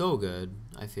mage is so good,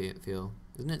 I feel.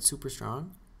 Isn't it super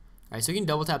strong? Alright, so you can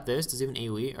double tap this. Does he have an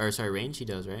AoE? Or sorry, range? He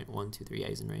does, right? 1, 2, 3. Yeah,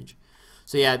 he's in range.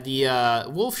 So yeah, the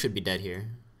wolf should be dead here.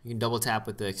 You can double tap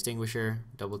with the extinguisher,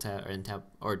 double tap or tap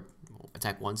or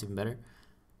attack once, even better.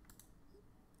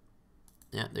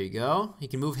 Yeah, there you go. You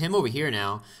can move him over here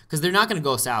now because they're not going to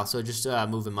go south. So just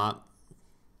move him up.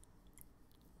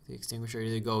 The extinguisher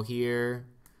either go here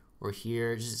or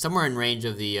here, just somewhere in range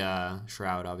of the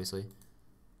shroud, obviously.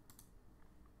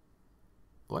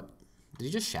 What? Did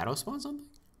he just shadow spawn something?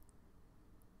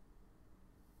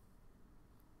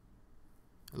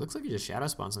 It looks like he just shadow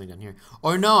spawned something down here.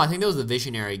 Or no, I think that was the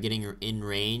visionary getting in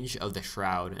range of the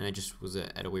shroud, and it just was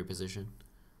at a weird position.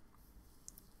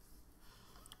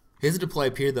 He has to deploy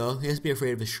up here, though. He has to be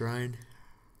afraid of the shrine.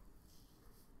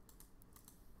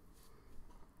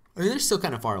 I mean, they're still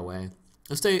kind of far away.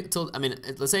 Let's stay till, I mean,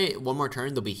 let's say one more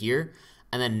turn, they'll be here,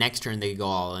 and then next turn they go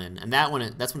all in, and that's when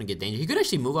it get dangerous. He could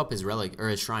actually move up his relic or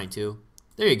his shrine too.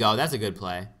 There you go. That's a good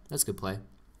play. That's a good play.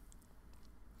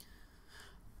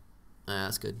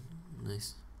 That's good.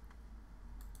 Nice.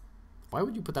 Why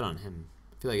would you put that on him?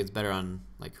 I feel like it's better on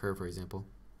like her, for example.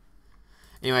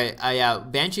 Anyway,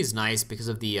 Banshee's nice because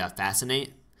of the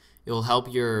Fascinate. It will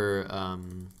help your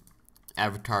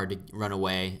avatar to run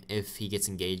away if he gets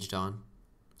engaged on.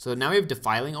 So now we have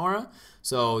Defiling Aura,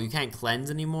 so you can't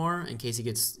cleanse anymore in case he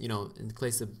gets, you know, in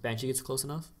case the Banshee gets close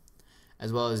enough.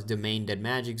 As well as Domain Dead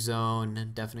Magic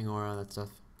Zone, Deafening Aura, that stuff.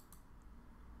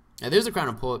 Now there's the Crown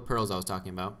of Pearls I was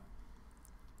talking about.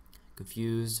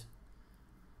 Confused.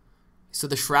 So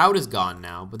the Shroud is gone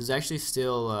now, but there's actually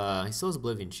still, he still has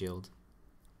Oblivion Shield.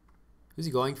 Who's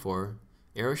he going for?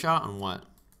 Arrow shot on what?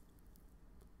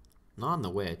 Not on the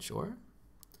witch, or?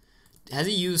 Has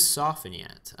he used Soften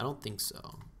yet? I don't think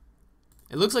so.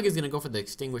 It looks like he's going to go for the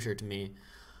extinguisher to me,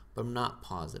 but I'm not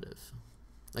positive.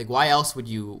 Like, why else would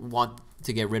you want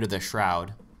to get rid of the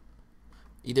shroud?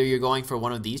 Either you're going for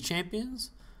one of these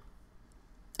champions,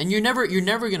 and you're never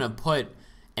going to put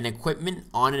an equipment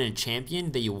on a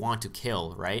champion that you want to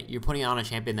kill, right? You're putting it on a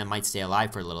champion that might stay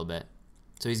alive for a little bit.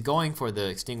 So he's going for the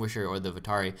extinguisher or the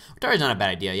Vitari. Vitari's not a bad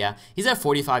idea, yeah. He's at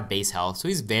 45 base health, so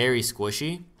he's very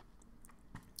squishy.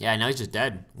 Yeah, now he's just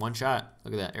dead. One shot.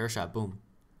 Look at that. Air shot. Boom.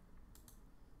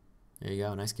 There you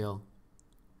go. Nice kill.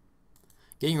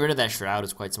 Getting rid of that shroud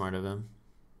is quite smart of him.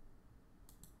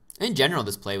 In general,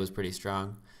 this play was pretty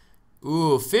strong.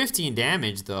 Ooh, 15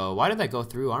 damage, though. Why did that go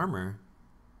through armor?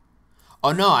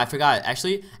 Oh, no, I forgot.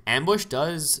 Actually, ambush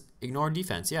does ignore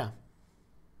defense, yeah.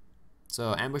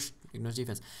 So, ambush ignores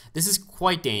defense. This is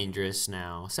quite dangerous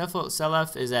now.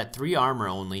 Selef is at 3 armor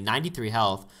only, 93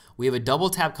 health. We have a double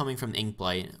tap coming from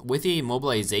Inkblight. With the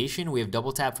mobilization, we have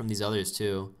double tap from these others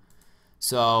too.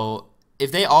 So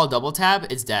if they all double tap,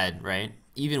 it's dead, right?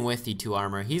 Even with the 2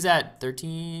 armor. He's at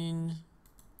 13.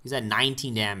 He's at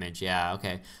 19 damage. Yeah,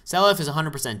 okay. Selef is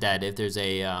 100% dead if there's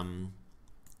a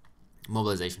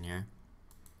mobilization here.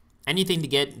 Anything to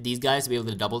get these guys to be able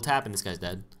to double tap, and this guy's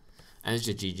dead. And it's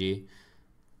just GG.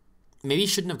 Maybe he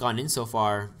shouldn't have gone in so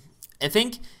far. I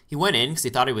think he went in because he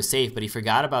thought he was safe, but he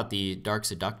forgot about the Dark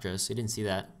Seductress. He didn't see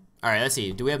that. All right, let's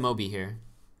see. Do we have Moby here?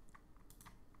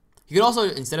 You could also,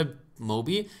 instead of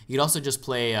Moby, you could also just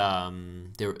play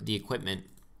the equipment.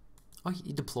 Oh,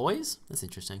 he deploys? That's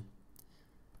interesting.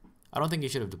 I don't think he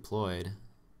should have deployed.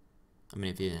 I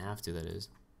mean, if he didn't have to, that is.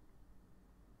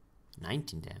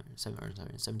 19 damage.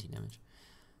 17 damage.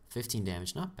 15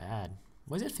 damage. Not bad.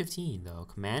 Why is he at 15, though?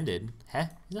 Commanded. Heh,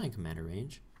 he's not in commander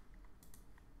range.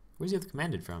 Where's he have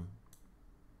commanded from?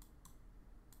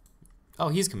 Oh,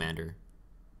 he's commander.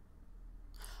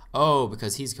 Oh,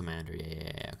 because he's commander.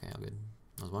 Yeah. Okay, all good.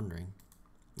 I was wondering.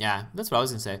 Yeah, that's what I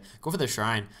was gonna say. Go for the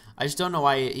shrine. I just don't know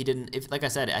why he didn't. If, like I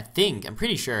said, I'm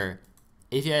pretty sure,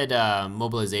 if he had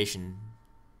mobilization,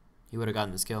 he would have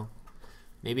gotten this kill.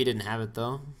 Maybe he didn't have it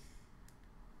though.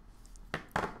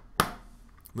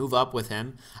 Move up with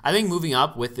him. I think moving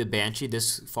up with the Banshee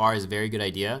this far is a very good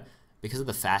idea because of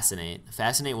the Fascinate.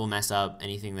 Fascinate will mess up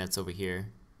anything that's over here.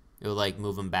 It will like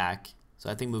move him back. So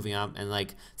I think moving up and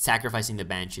like sacrificing the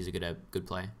Banshee is a good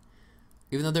play.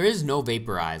 Even though there is no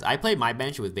Vaporize. I played my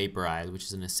Banshee with Vaporize, which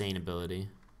is an insane ability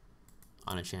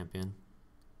on a champion.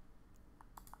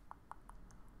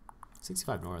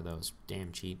 65 Nora though is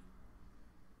damn cheap.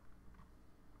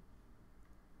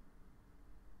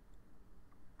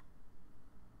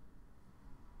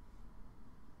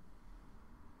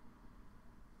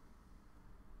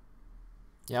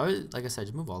 Yeah, like I said,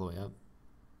 just move all the way up.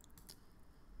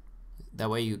 That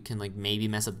way you can like maybe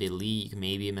mess up the Elite, you can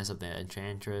maybe mess up the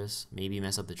Enchantress, maybe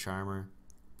mess up the Charmer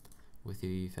with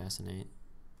the Fascinate.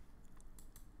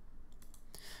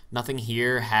 Nothing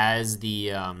here has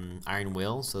the Iron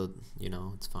Will, so you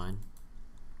know it's fine.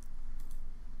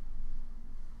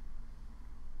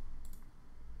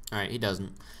 Alright, he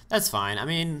doesn't. That's fine. I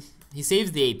mean, he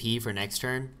saves the AP for next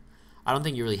turn. I don't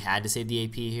think you really had to save the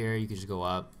AP here. You could just go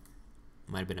up.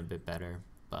 Might have been a bit better,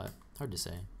 but hard to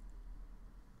say.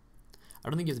 I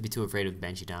don't think you have to be too afraid of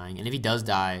Banshee dying. And if he does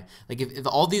die, like if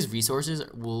all these resources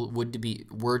were to be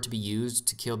used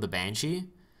to kill the Banshee,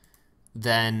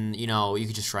 then you know you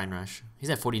could just Shrine Rush. He's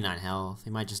at 49 health. He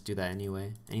might just do that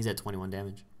anyway, and he's at 21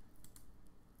 damage.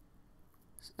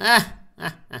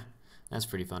 That's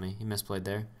pretty funny. He misplayed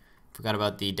there. Forgot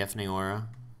about the Deafening Aura.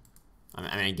 I mean,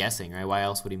 I'm guessing, right? Why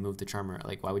else would he move the Charmer?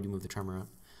 Like, why would you move the Charmer up?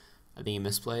 I think he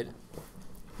misplayed.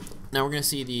 Now we're gonna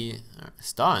see the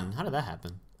stun. How did that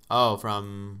happen? Oh,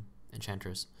 from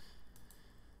Enchantress.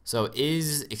 So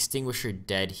is Extinguisher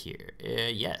dead here?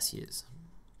 Yes, he is.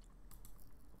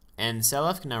 And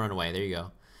Selef can now run away. There you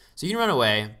go. So you can run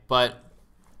away, but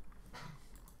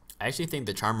I actually think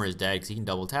the Charmer is dead because he can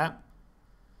double tap.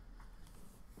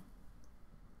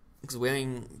 Because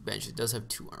Wailing Banshee does have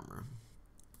 2 armor.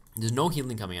 There's no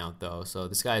healing coming out though, so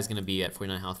this guy is gonna be at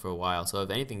 49 health for a while. So if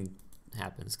anything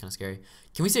happens, it's kind of scary.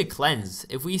 Can we say cleanse?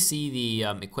 If we see the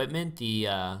equipment, the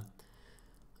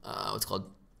what's it called?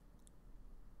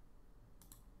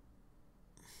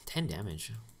 10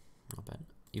 damage, not bad.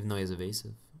 Even though he has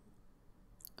evasive.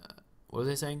 What was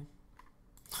I saying?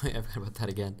 I forgot about that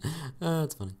again.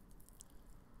 That's funny.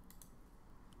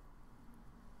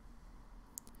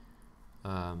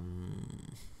 I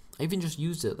even just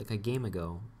used it like a game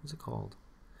ago. What's it called?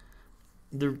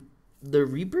 The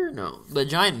Reaper? No. The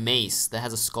giant mace that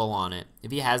has a skull on it.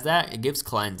 If he has that, it gives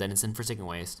cleanse and it's in Forsaken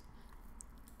Waste.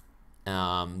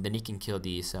 Then he can kill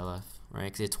the Selef, right?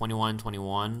 Because it's 21,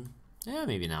 21. Yeah,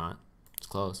 maybe not. It's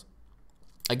close.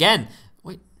 Again,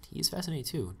 wait, he's Fascinate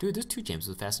too. Dude, there's 2 champs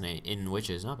with Fascinate in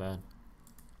Witches. Not bad.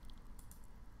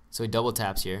 So he double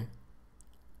taps here.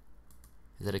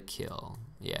 Is that a kill?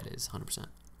 Yeah, it is, 100%.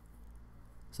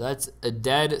 So that's a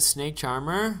dead Snake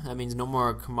Charmer. That means no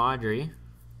more Camaraderie.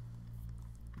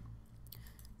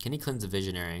 Can he cleanse the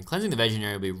Visionary? Cleansing the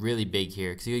Visionary will be really big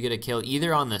here because you could get a kill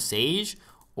either on the Sage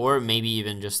or maybe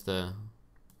even just the...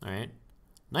 Alright.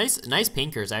 Nice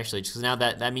pain curse actually, because now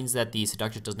that means that the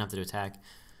Seductress doesn't have to attack.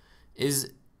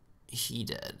 Is he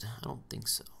dead? I don't think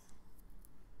so.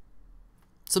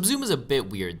 Subzoom is a bit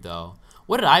weird though.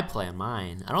 What did I play on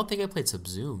mine? I don't think I played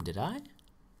Subzoom, did I?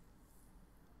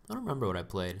 I don't remember what I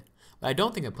played. But I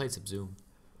don't think I played Subzoom.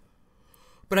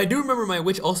 But I do remember my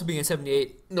Witch also being at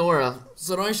 78 Nora.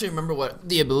 So I don't actually remember what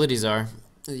the abilities are.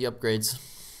 The upgrades.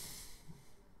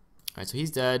 Alright, so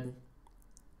he's dead.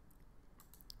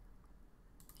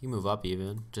 He can move up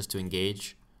even, just to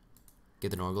engage.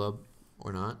 Get the Norglobe,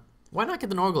 or not. Why not get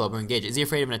the Norglobe or engage? Is he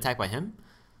afraid of an attack by him?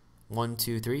 1,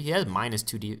 2, 3. He has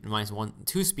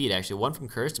 -2 speed actually. 1 from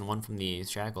Cursed and 1 from the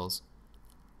Shackles.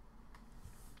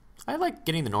 I like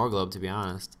getting the Norglobe to be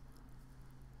honest.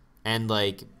 And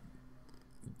like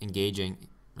engaging.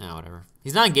 Nah, whatever.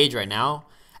 He's not engaged right now.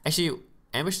 Actually,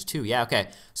 ambush 2. Yeah, okay.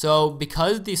 So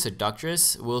because the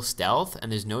Seductress will stealth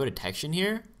and there's no detection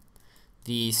here,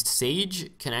 the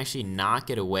Sage can actually not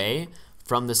get away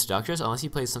from the Seductress unless he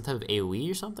plays some type of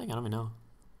AoE or something. I don't even know.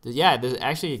 Yeah,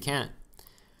 actually you can't.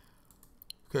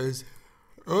 Because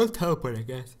I'll teleport, I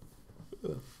guess.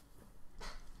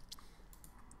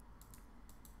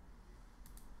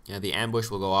 Yeah, the ambush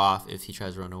will go off if he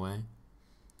tries to run away.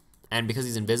 And because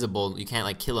he's invisible, you can't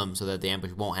like kill him so that the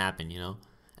ambush won't happen, you know?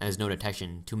 And there's no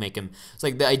detection to make him. It's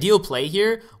like the ideal play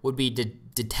here would be to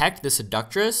detect the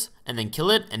Seductress and then kill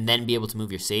it and then be able to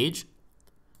move your Sage.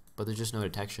 but there's just no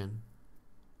detection.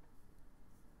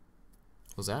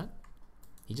 Was that?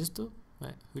 He just do?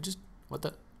 Wait, who just? What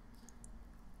the?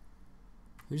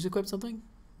 Who just equipped something?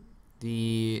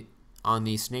 On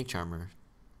the snake charmer.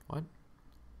 What?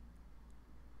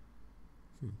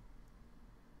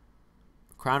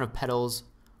 Crown of petals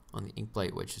on the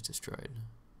inkblight witch is destroyed.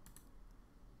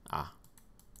 Ah.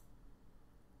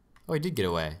 Oh, he did get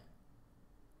away.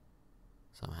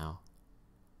 Somehow.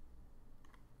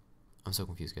 I'm so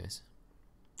confused, guys.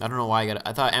 I don't know why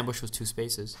I thought ambush was 2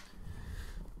 spaces.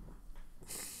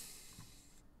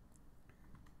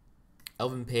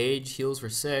 Elven Page heals for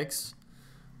 6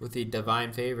 with the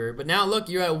divine favor. But now look,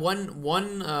 you're at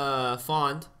one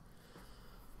font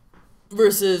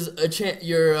versus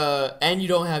and you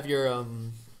don't have your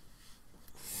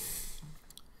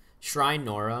Shrine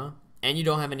Nora, and you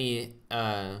don't have any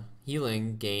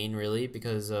healing gain really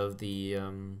because of the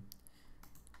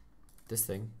this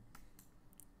thing.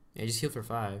 Yeah, just heal for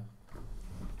 5.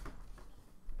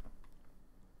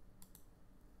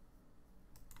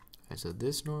 Alright, so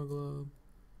this Nora globe.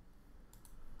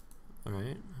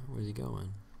 Alright, where's he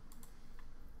going?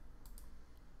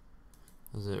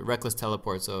 There's a reckless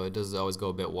teleport, so it does always go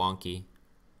a bit wonky.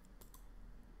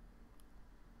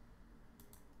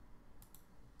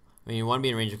 I mean, you want to be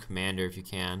in range of commander if you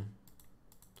can.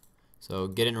 So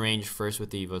get in range first with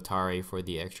the Votari for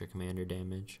the extra commander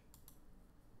damage.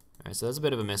 Alright, so that's a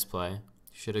bit of a misplay.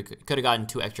 Could have gotten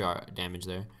 2 extra damage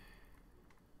there.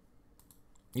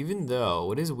 Even though,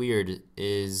 what is weird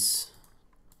is...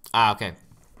 okay.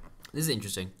 This is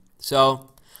interesting.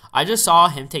 So, I just saw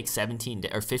him take 17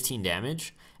 or 15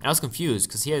 damage, and I was confused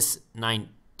because he has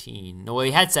 19. No, well,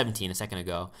 he had 17 a second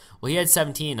ago. Well, he had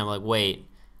 17. I'm like, wait,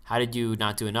 how did you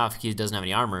not do enough? He doesn't have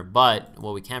any armor. But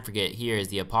what we can't forget here is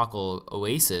the Apocal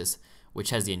Oasis, which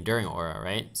has the Enduring Aura,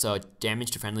 right? So,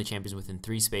 damage to friendly champions within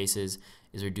 3 spaces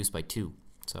is reduced by 2.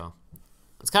 So...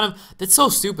 that's so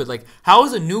stupid. Like, how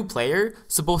is a new player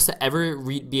supposed to ever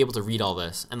be able to read all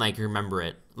this and like remember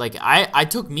it? Like, I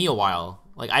took me a while.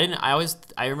 Like,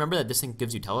 I remember that this thing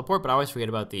gives you teleport, but I always forget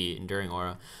about the Enduring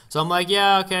Aura. So I'm like,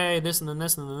 yeah, okay, this and then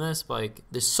this and then this. But like,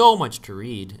 there's so much to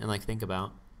read and like think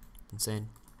about. Insane.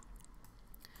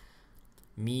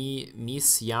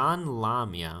 Misyan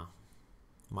Lamia.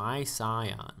 My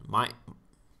Scion.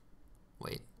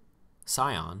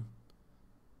 Scion.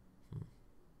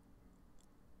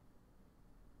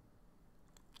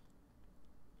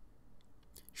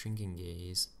 Shrinking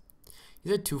Gaze.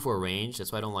 He's at 2-4 range,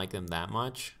 that's why I don't like them that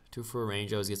much. 2-4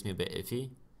 range always gets me a bit iffy.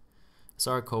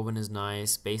 Sar Coven is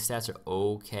nice. Base stats are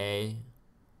okay.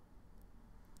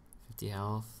 50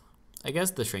 health. I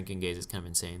guess the Shrinking Gaze is kind of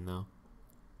insane though.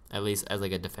 At least as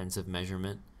like a defensive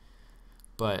measurement.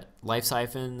 But Life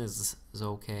Siphon is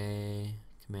okay.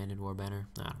 Commanded Warbanner.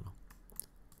 I don't know.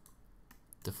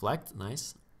 Deflect,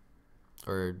 nice.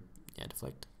 Or yeah,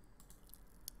 Deflect.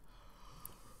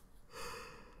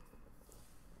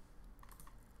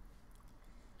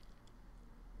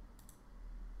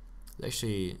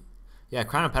 Actually, yeah,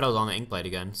 Crown of Petals on the Inkblight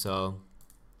again, so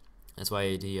that's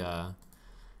why he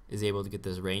is able to get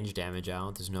this range damage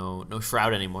out. There's no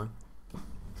Shroud anymore.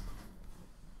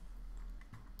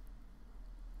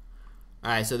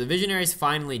 Alright, so the Visionary's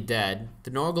finally dead. The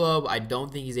Norglobe, I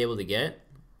don't think he's able to get.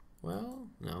 Well,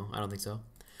 no, I don't think so.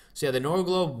 So yeah, the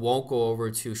Norglobe won't go over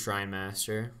to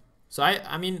Shrinemaster. So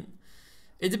I mean,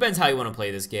 it depends how you want to play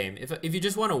this game. If you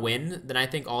just want to win, then I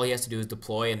think all he has to do is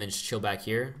deploy and then just chill back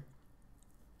here.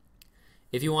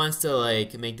 If he wants to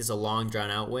like make this a long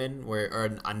drawn out win,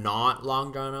 or a not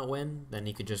long drawn out win, then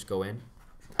he could just go in.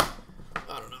 I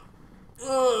don't know.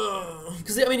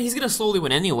 Because I mean, he's gonna slowly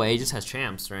win anyway. He just has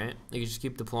champs, right? You can just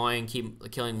keep deploying, keep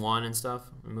killing one and stuff,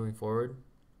 and moving forward.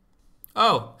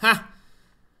 Oh, ha!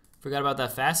 Forgot about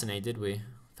that Fascinate, did we?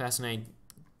 Fascinate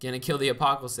gonna kill the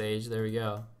Apocal Sage. There we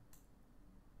go.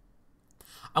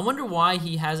 I wonder why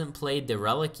he hasn't played the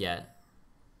Relic yet.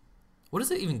 What does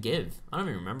it even give? I don't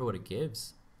even remember what it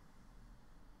gives.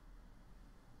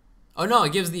 Oh no,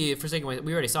 it gives the Forsaken Way.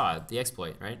 We already saw it. The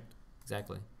exploit, right?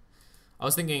 Exactly. I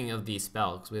was thinking of the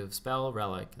spell, because we have spell,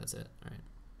 relic, that's it. Alright.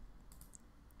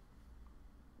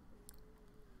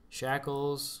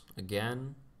 Shackles,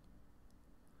 again.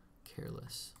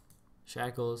 Careless.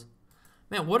 Shackles.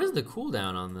 Man, what is the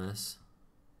cooldown on this?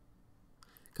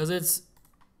 Because it's...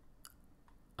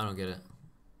 I don't get it.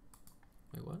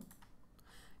 Wait, what?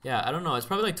 Yeah, I don't know. It's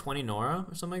probably like 20 Nora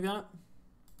or something like that.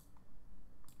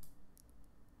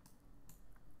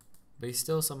 But he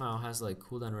still somehow has like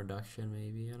cooldown reduction,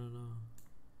 maybe. I don't know.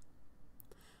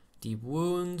 Deep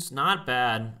Wounds, not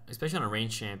bad, especially on a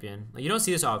ranged champion. Like, you don't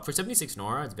see this often. For 76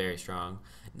 Nora, it's very strong.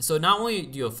 So not only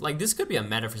do you have, like, this could be a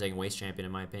meta for Forsaken Waste champion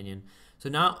in my opinion. So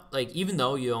now, like, even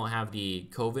though you don't have the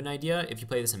Coven idea, if you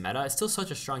play this in meta, it's still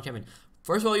such a strong champion.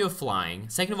 First of all, you have flying.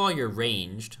 Second of all, you're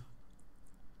ranged.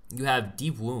 You have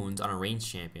Deep Wounds on a ranged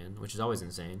champion, which is always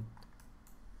insane.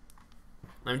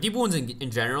 I mean, Deep Wounds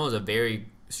in general is a very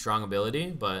strong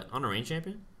ability, but on a ranged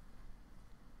champion?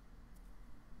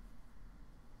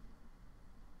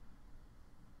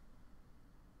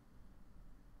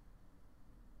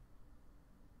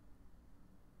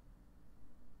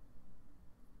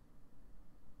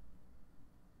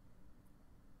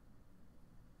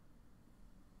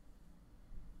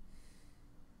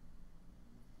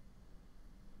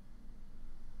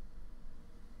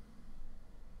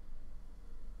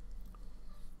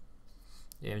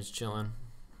 Yeah, I'm just chilling.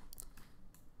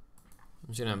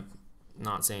 I'm just gonna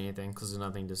not say anything because there's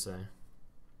nothing to say.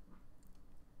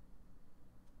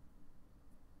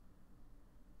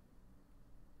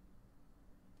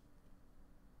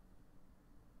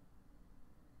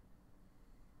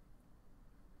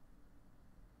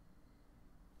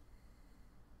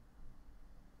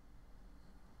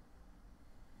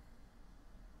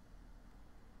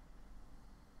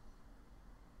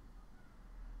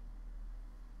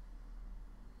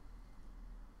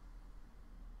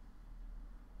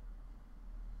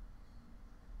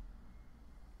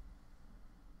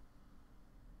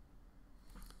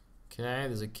 Okay,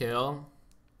 there's a kill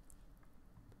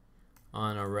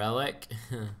on a relic.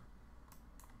 I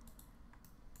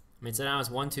mean, so now it's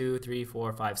 1, 2, 3,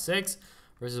 4, 5, 6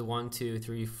 versus 1, 2,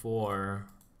 3, 4.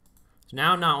 So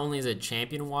now not only is it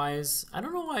champion wise, I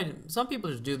don't know why some people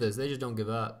just do this. They just don't give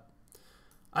up.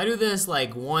 I do this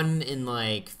like 1 in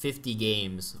like 50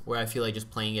 games where I feel like just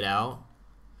playing it out.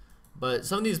 But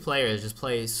some of these players just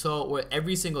play so where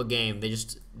every single game they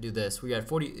just do this. We got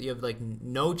 40. You have like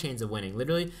no chance of winning.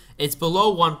 Literally, it's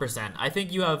below 1%. I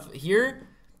think you have here.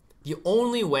 The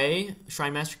only way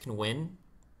Shrinemaster can win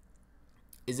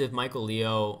is if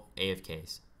Michaelleo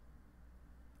AFKs.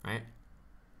 Right?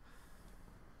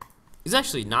 He's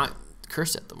actually not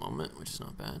cursed at the moment, which is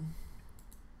not bad.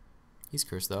 He's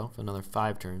cursed though for another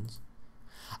 5 turns.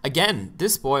 Again,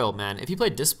 Dispoil, man. If he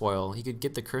played Dispoil, he could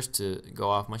get the curse to go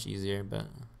off much easier, but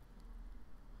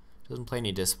doesn't play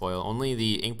any Dispoil. Only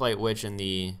the Inkblight Witch and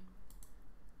the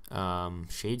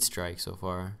Shade Strike so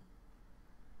far.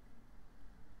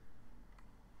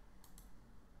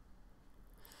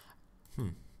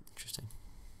 Interesting.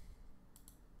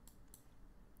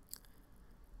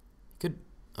 Could,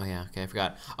 oh yeah, okay, I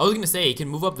forgot. I was gonna say he can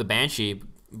move up the Banshee,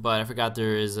 but I forgot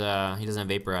there is he doesn't have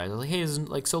Vaporize. I was like, hey, there's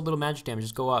like so little magic damage,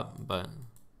 just go up. But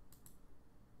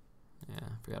yeah,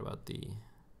 I forgot about the.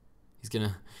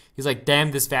 He's like,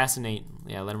 damn, this Fascinate.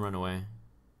 Yeah, let him run away.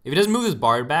 If he doesn't move his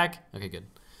Bard back, okay, good.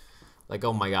 Like,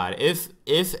 oh my god, if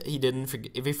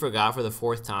he forgot for the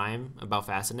 4th time about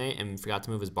Fascinate and forgot to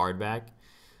move his Bard back,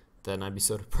 then I'd be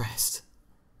so depressed.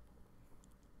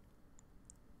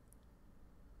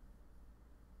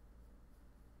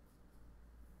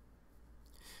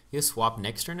 He'll swap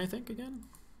next turn, I think, again?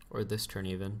 Or this turn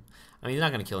even. I mean, he's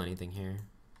not going to kill anything here.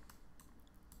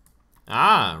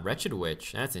 Ah, Wretched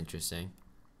Witch. That's interesting.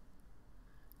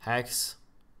 Hex,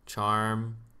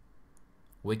 Charm,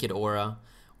 Wicked Aura.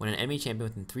 When an enemy champion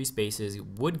within 3 spaces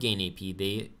would gain AP,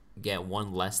 they get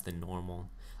 1 less than normal.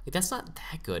 Like, that's not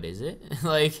that good, is it?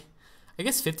 Like, I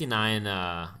guess 59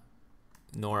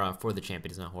 Nora for the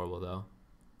champion is not horrible, though.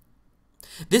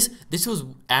 This was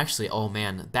actually, oh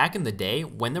man, back in the day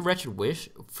when the Wretched Wish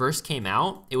first came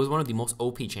out, it was one of the most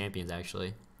OP champions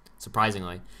actually,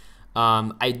 surprisingly.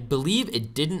 I believe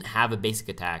it didn't have a basic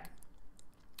attack.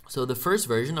 So the first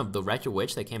version of the Wretched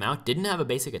Witch that came out didn't have a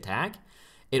basic attack.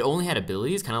 It only had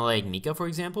abilities, kind of like Mika, for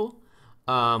example.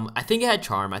 I think it had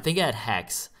Charm, I think it had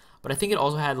Hex, but I think it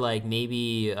also had like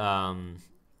maybe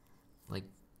like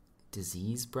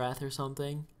Disease Breath or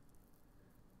something.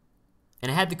 And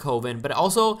it had the Coven, but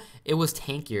also it was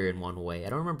tankier in one way. I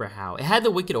don't remember how. It had the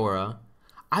Wicked Aura.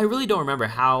 I really don't remember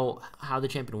how the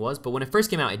champion was, but when it first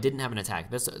came out, it didn't have an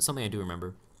attack. That's something I do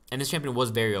remember. And this champion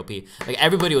was very OP. Like,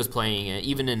 everybody was playing it,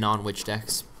 even in non-witch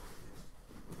decks.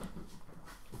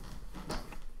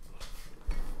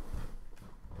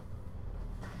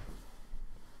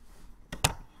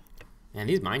 Man,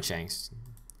 these Mind Shanks,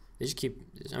 they just keep,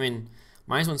 I mean,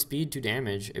 -1 speed, 2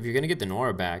 damage. If you're going to get the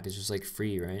Nora back, it's just like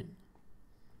free, right?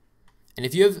 And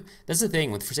if you have, that's the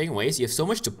thing with Forsaken Waste, you have so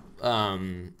much to,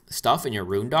 stuff in your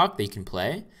rune dock that you can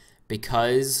play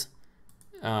because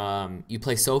you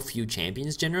play so few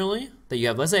champions generally that you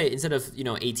have, let's say, instead of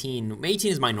 18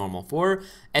 is my normal. For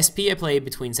SP I play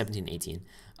between 17 and 18.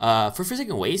 For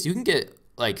Forsaken Waste you can get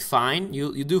like fine,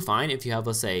 you do fine if you have,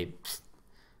 let's say,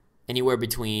 anywhere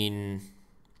between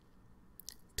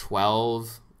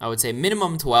 12, I would say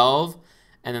minimum 12,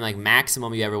 and then like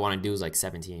maximum you ever want to do is like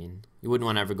 17. You wouldn't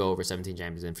want to ever go over 17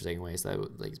 champions in Forsaken Waste. That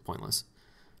would, like, it's pointless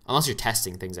unless you're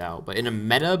testing things out. But in a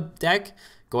meta deck,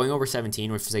 going over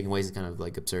 17 with Forsaken Waste is kind of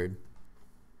like absurd.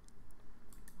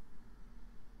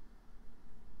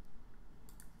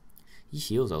 He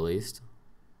heals at least,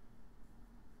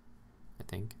 I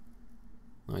think.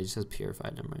 No, he just has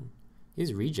Purified. Never mind. He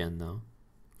has regen though,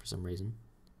 for some reason.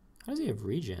 How does he have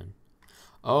regen?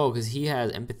 Oh, because he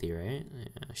has empathy, right?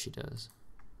 Yeah, she does.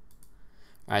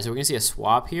 All right, so we're gonna see a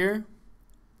swap here.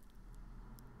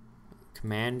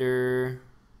 Commander,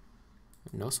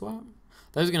 no swap.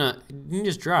 I thought he was gonna. He didn't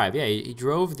just drive. Yeah, he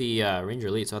drove the Ranger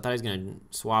Elite, so I thought he was gonna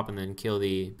swap and then kill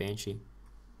the Banshee.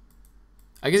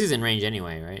 I guess he's in range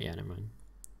anyway, right? Yeah, never mind.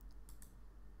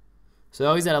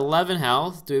 So he's at 11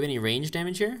 health. Do we have any range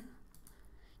damage here?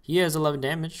 He has 11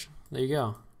 damage. There you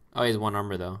go. Oh, he has 1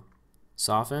 armor though.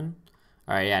 Soften.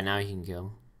 All right, yeah, now he can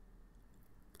kill.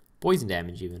 Poison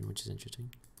damage even, which is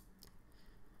interesting.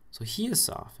 So he is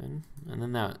soften, and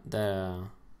then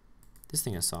this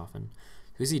thing is soften.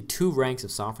 So we see 2 ranks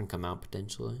of soften come out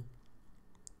potentially.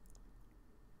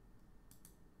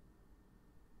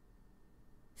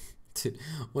 Dude,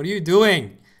 what are you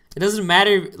doing? It doesn't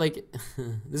matter. Like,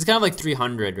 this is kind of like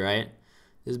 300, right?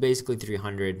 This is basically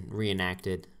 300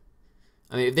 reenacted.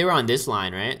 I mean, if they were on this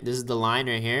line, right? This is the line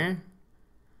right here,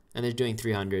 and they're doing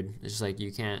 300. It's just like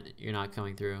you're not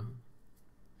coming through.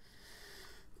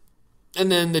 And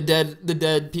then the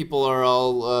dead people are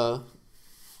all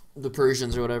the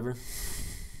Persians or whatever.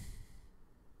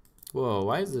 Whoa,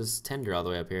 why is this tender all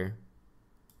the way up here?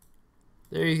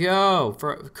 There you go.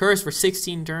 For curse for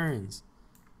 16 turns.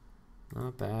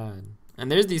 Not bad. And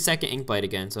there's the second ink bite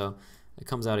again, so it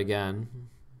comes out again.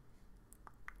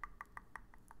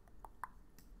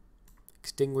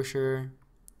 Extinguisher.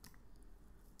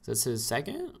 Is this his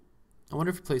second? I wonder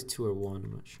if he plays 2 or 1.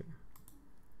 I'm not sure.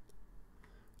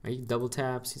 Are you double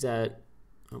taps? He's at.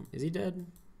 Is he dead?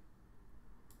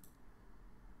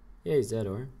 Yeah, he's dead,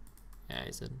 or? Yeah,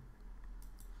 he's dead.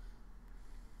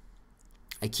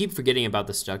 I keep forgetting about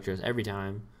the structures every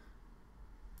time.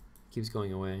 Keeps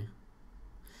going away.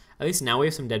 At least now we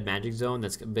have some dead magic zone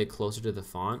that's a bit closer to the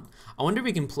font. I wonder if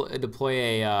we can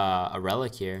deploy a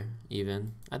relic here,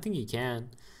 even. I think he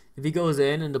can. If he goes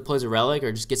in and deploys a relic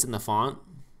or just gets in the font,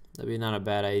 that'd be not a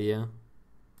bad idea.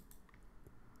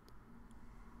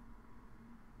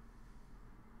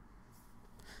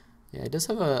 Yeah, it does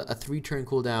have a 3-turn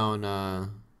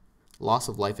cooldown loss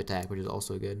of life attack, which is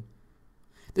also good.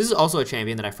 This is also a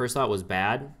champion that I first thought was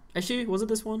bad. Actually, was it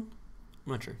this one?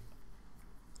 I'm not sure.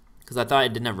 Because I thought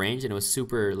it didn't have range and it was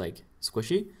super, like,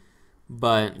 squishy.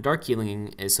 But Dark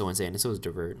Healing is so insane, and so is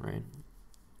Divert, right?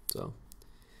 So,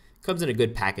 comes in a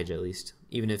good package at least,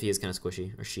 even if he is kind of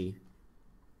squishy, or she.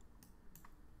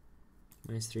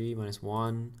 -3,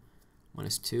 -1,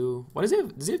 -2. What does he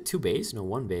have? Does he have 2 base? No,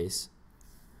 1 base.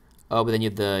 Oh, but then you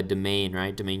have the Domain,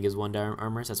 right? Domain gives 1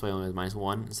 armor, so that's why he only has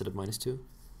 -1 instead of -2.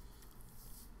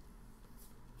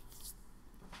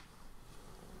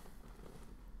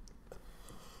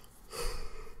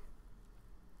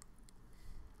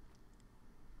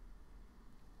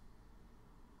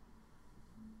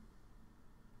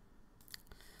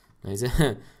 Nice.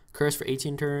 Curse for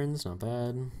 18 turns, not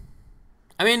bad.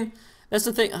 I mean, that's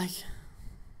the thing. Like,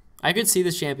 I could see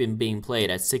this champion being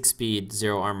played at 6 speed,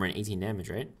 0 armor, and 18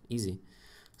 damage, right? Easy.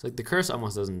 It's like the curse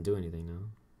almost doesn't do anything now.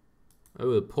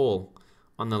 Oh, the pull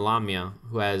on the Lamia,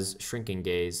 who has Shrinking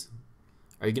Gaze.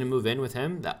 Are you gonna move in with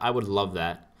him? I would love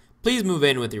that. Please move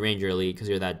in with your Ranger Elite, because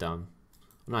you're that dumb.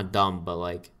 I'm not dumb, but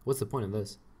like, what's the point of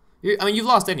this? I mean, you've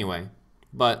lost anyway,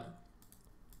 but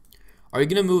are you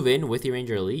gonna move in with your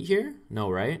Ranger Elite here? No,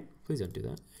 right? Please don't do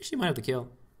that. Actually, you might have to kill.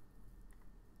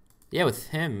 Yeah, with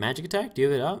him, magic attack. Do you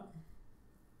have it up?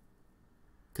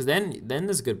 Because then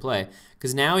this is a good play.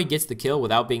 Because now he gets the kill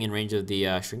without being in range of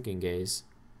the Shrinking Gaze.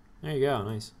 There you go,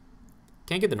 nice.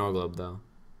 Can't get the Norglobe though.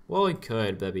 Well, he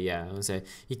could, but that'd be, yeah. I would say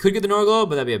he could get the Norglobe,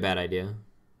 but that'd be a bad idea.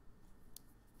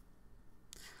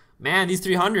 Man, these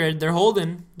 300, they're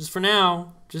holding just for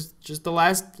now. Just the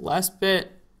last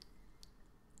bit.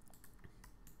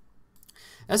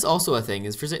 That's also a thing,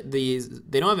 is for these,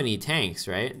 they don't have any tanks,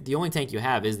 right? The only tank you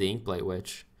have is the Inkblight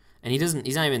Witch. And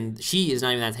she is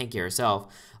not even that tanky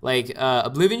herself. Like,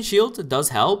 Oblivion Shield does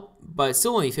help, but it's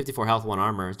still only 54 health, 1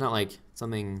 armor. It's not like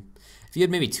something, If you had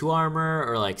maybe 2 armor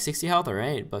or like 60 health,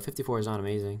 alright, but 54 is not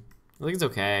amazing. I think it's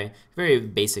okay. Very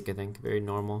basic, I think. Very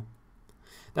normal.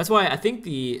 That's why I think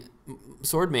the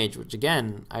Sword Mage, which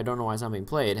again, I don't know why it's not being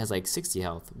played, has like 60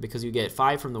 health. Because you get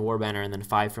 5 from the War Banner and then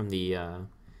 5 from the,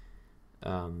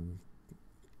 well,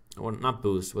 not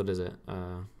boost, what is it?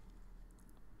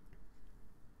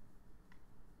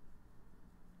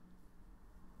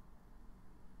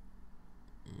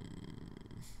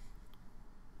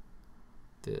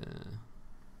 The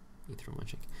Ethereal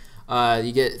Munching.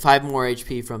 You get 5 more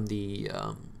HP from the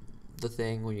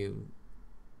thing when you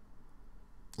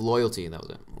loyalty. That was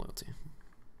it. Loyalty.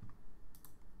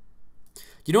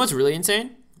 You know what's really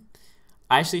insane?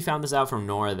 I actually found this out from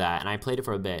Nora and I played it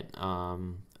for a bit,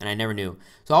 and I never knew.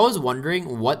 So I was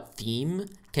wondering what theme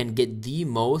can get the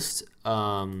most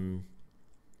HP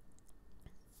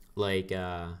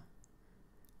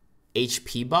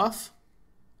buff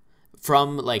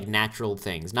from like natural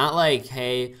things, not like,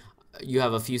 hey, you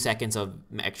have a few seconds of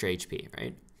extra HP,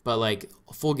 right? But like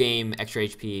full game extra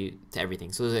HP to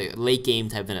everything. So there's a late game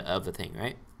type of a thing,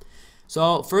 right?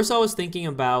 So first I was thinking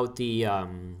about the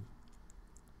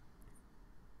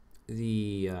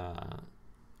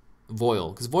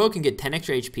Voil, because Voil can get 10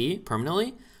 extra HP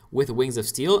permanently with Wings of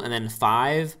Steel, and then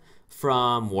 5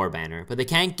 from War Banner. But they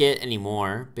can't get any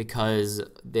more because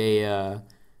they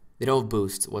don't have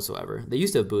boost whatsoever. They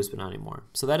used to have boost, but not anymore.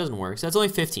 So that doesn't work. So that's only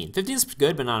 15. 15 is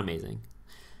good, but not amazing.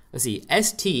 Let's see.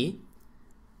 ST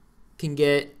can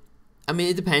get, I mean,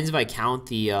 it depends if I count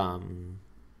the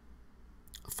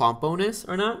font bonus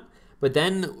or not. But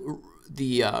then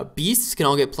the beasts can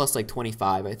all get plus like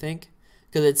 25, I think.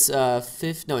 Because it's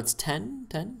it's 10,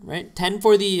 right? 10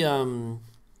 for the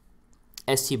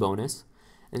ST bonus.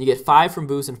 And you get 5 from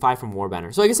boost and 5 from War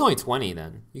Banner. So I guess only 20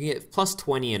 then. You can get plus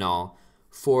 20 in all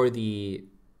for the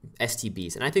ST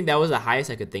beast. And I think that was the highest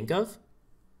I could think of.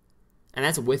 And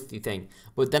that's with the thing.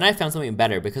 But then I found something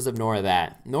better because of Nora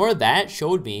that. Nora that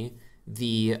showed me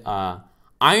the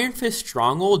Iron Fist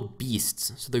Stronghold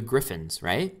beasts. So the Griffins,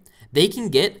 right? They can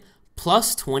get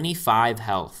plus 25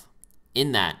 health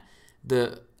in that.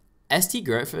 The ST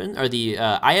Griffin, or the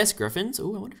IS Griffins.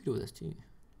 Oh, I wonder if you do with ST.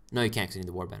 No, you can't because you need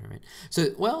the War Banner, right? So,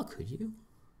 well, could you?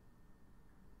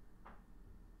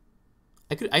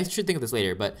 I should think of this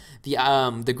later, but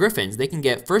the Griffins, they can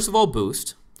get, first of all,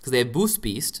 boost, because they have boost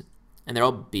beast, and they're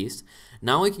all beast.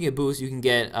 Not only can you get boost, you can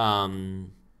get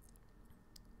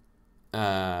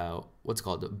what's it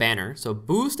called? Banner. So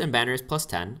boost and banner is plus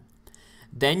 10.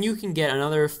 Then you can get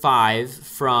another 5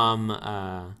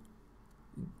 from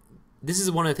this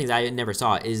is one of the things I never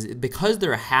saw, is because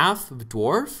they're half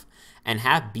dwarf and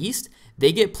half beast,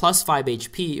 they get plus 5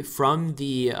 HP from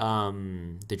the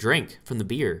drink, from the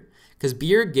beer. Because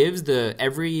beer gives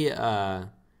every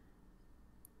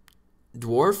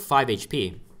dwarf 5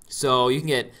 HP. So you can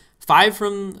get 5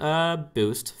 from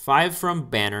boost, 5 from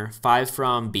banner, 5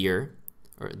 from beer,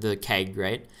 or the keg,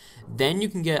 right? Then you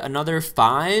can get another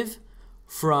 5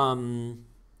 from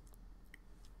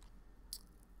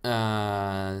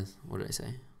what did I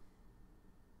say?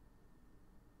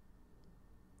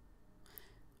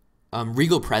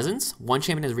 Regal Presence. One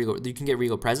champion has Regal. You can get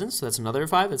Regal Presence, so that's another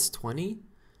 5. That's 20.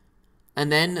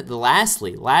 And then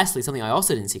lastly, something I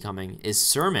also didn't see coming is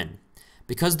Sermon.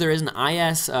 Because there is an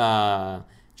IS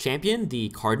champion, the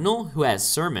Cardinal, who has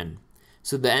Sermon.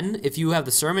 So then, if you have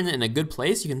the Sermon in a good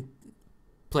place, you can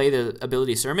play the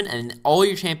ability Sermon, and all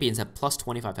your champions have plus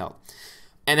 25 health.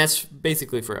 And that's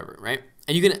basically forever, right?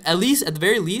 And you can, at the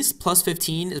very least, plus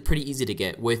 15 is pretty easy to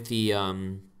get with the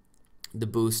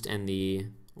boost and the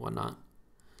whatnot.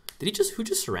 Who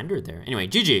just surrendered there? Anyway,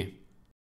 GG.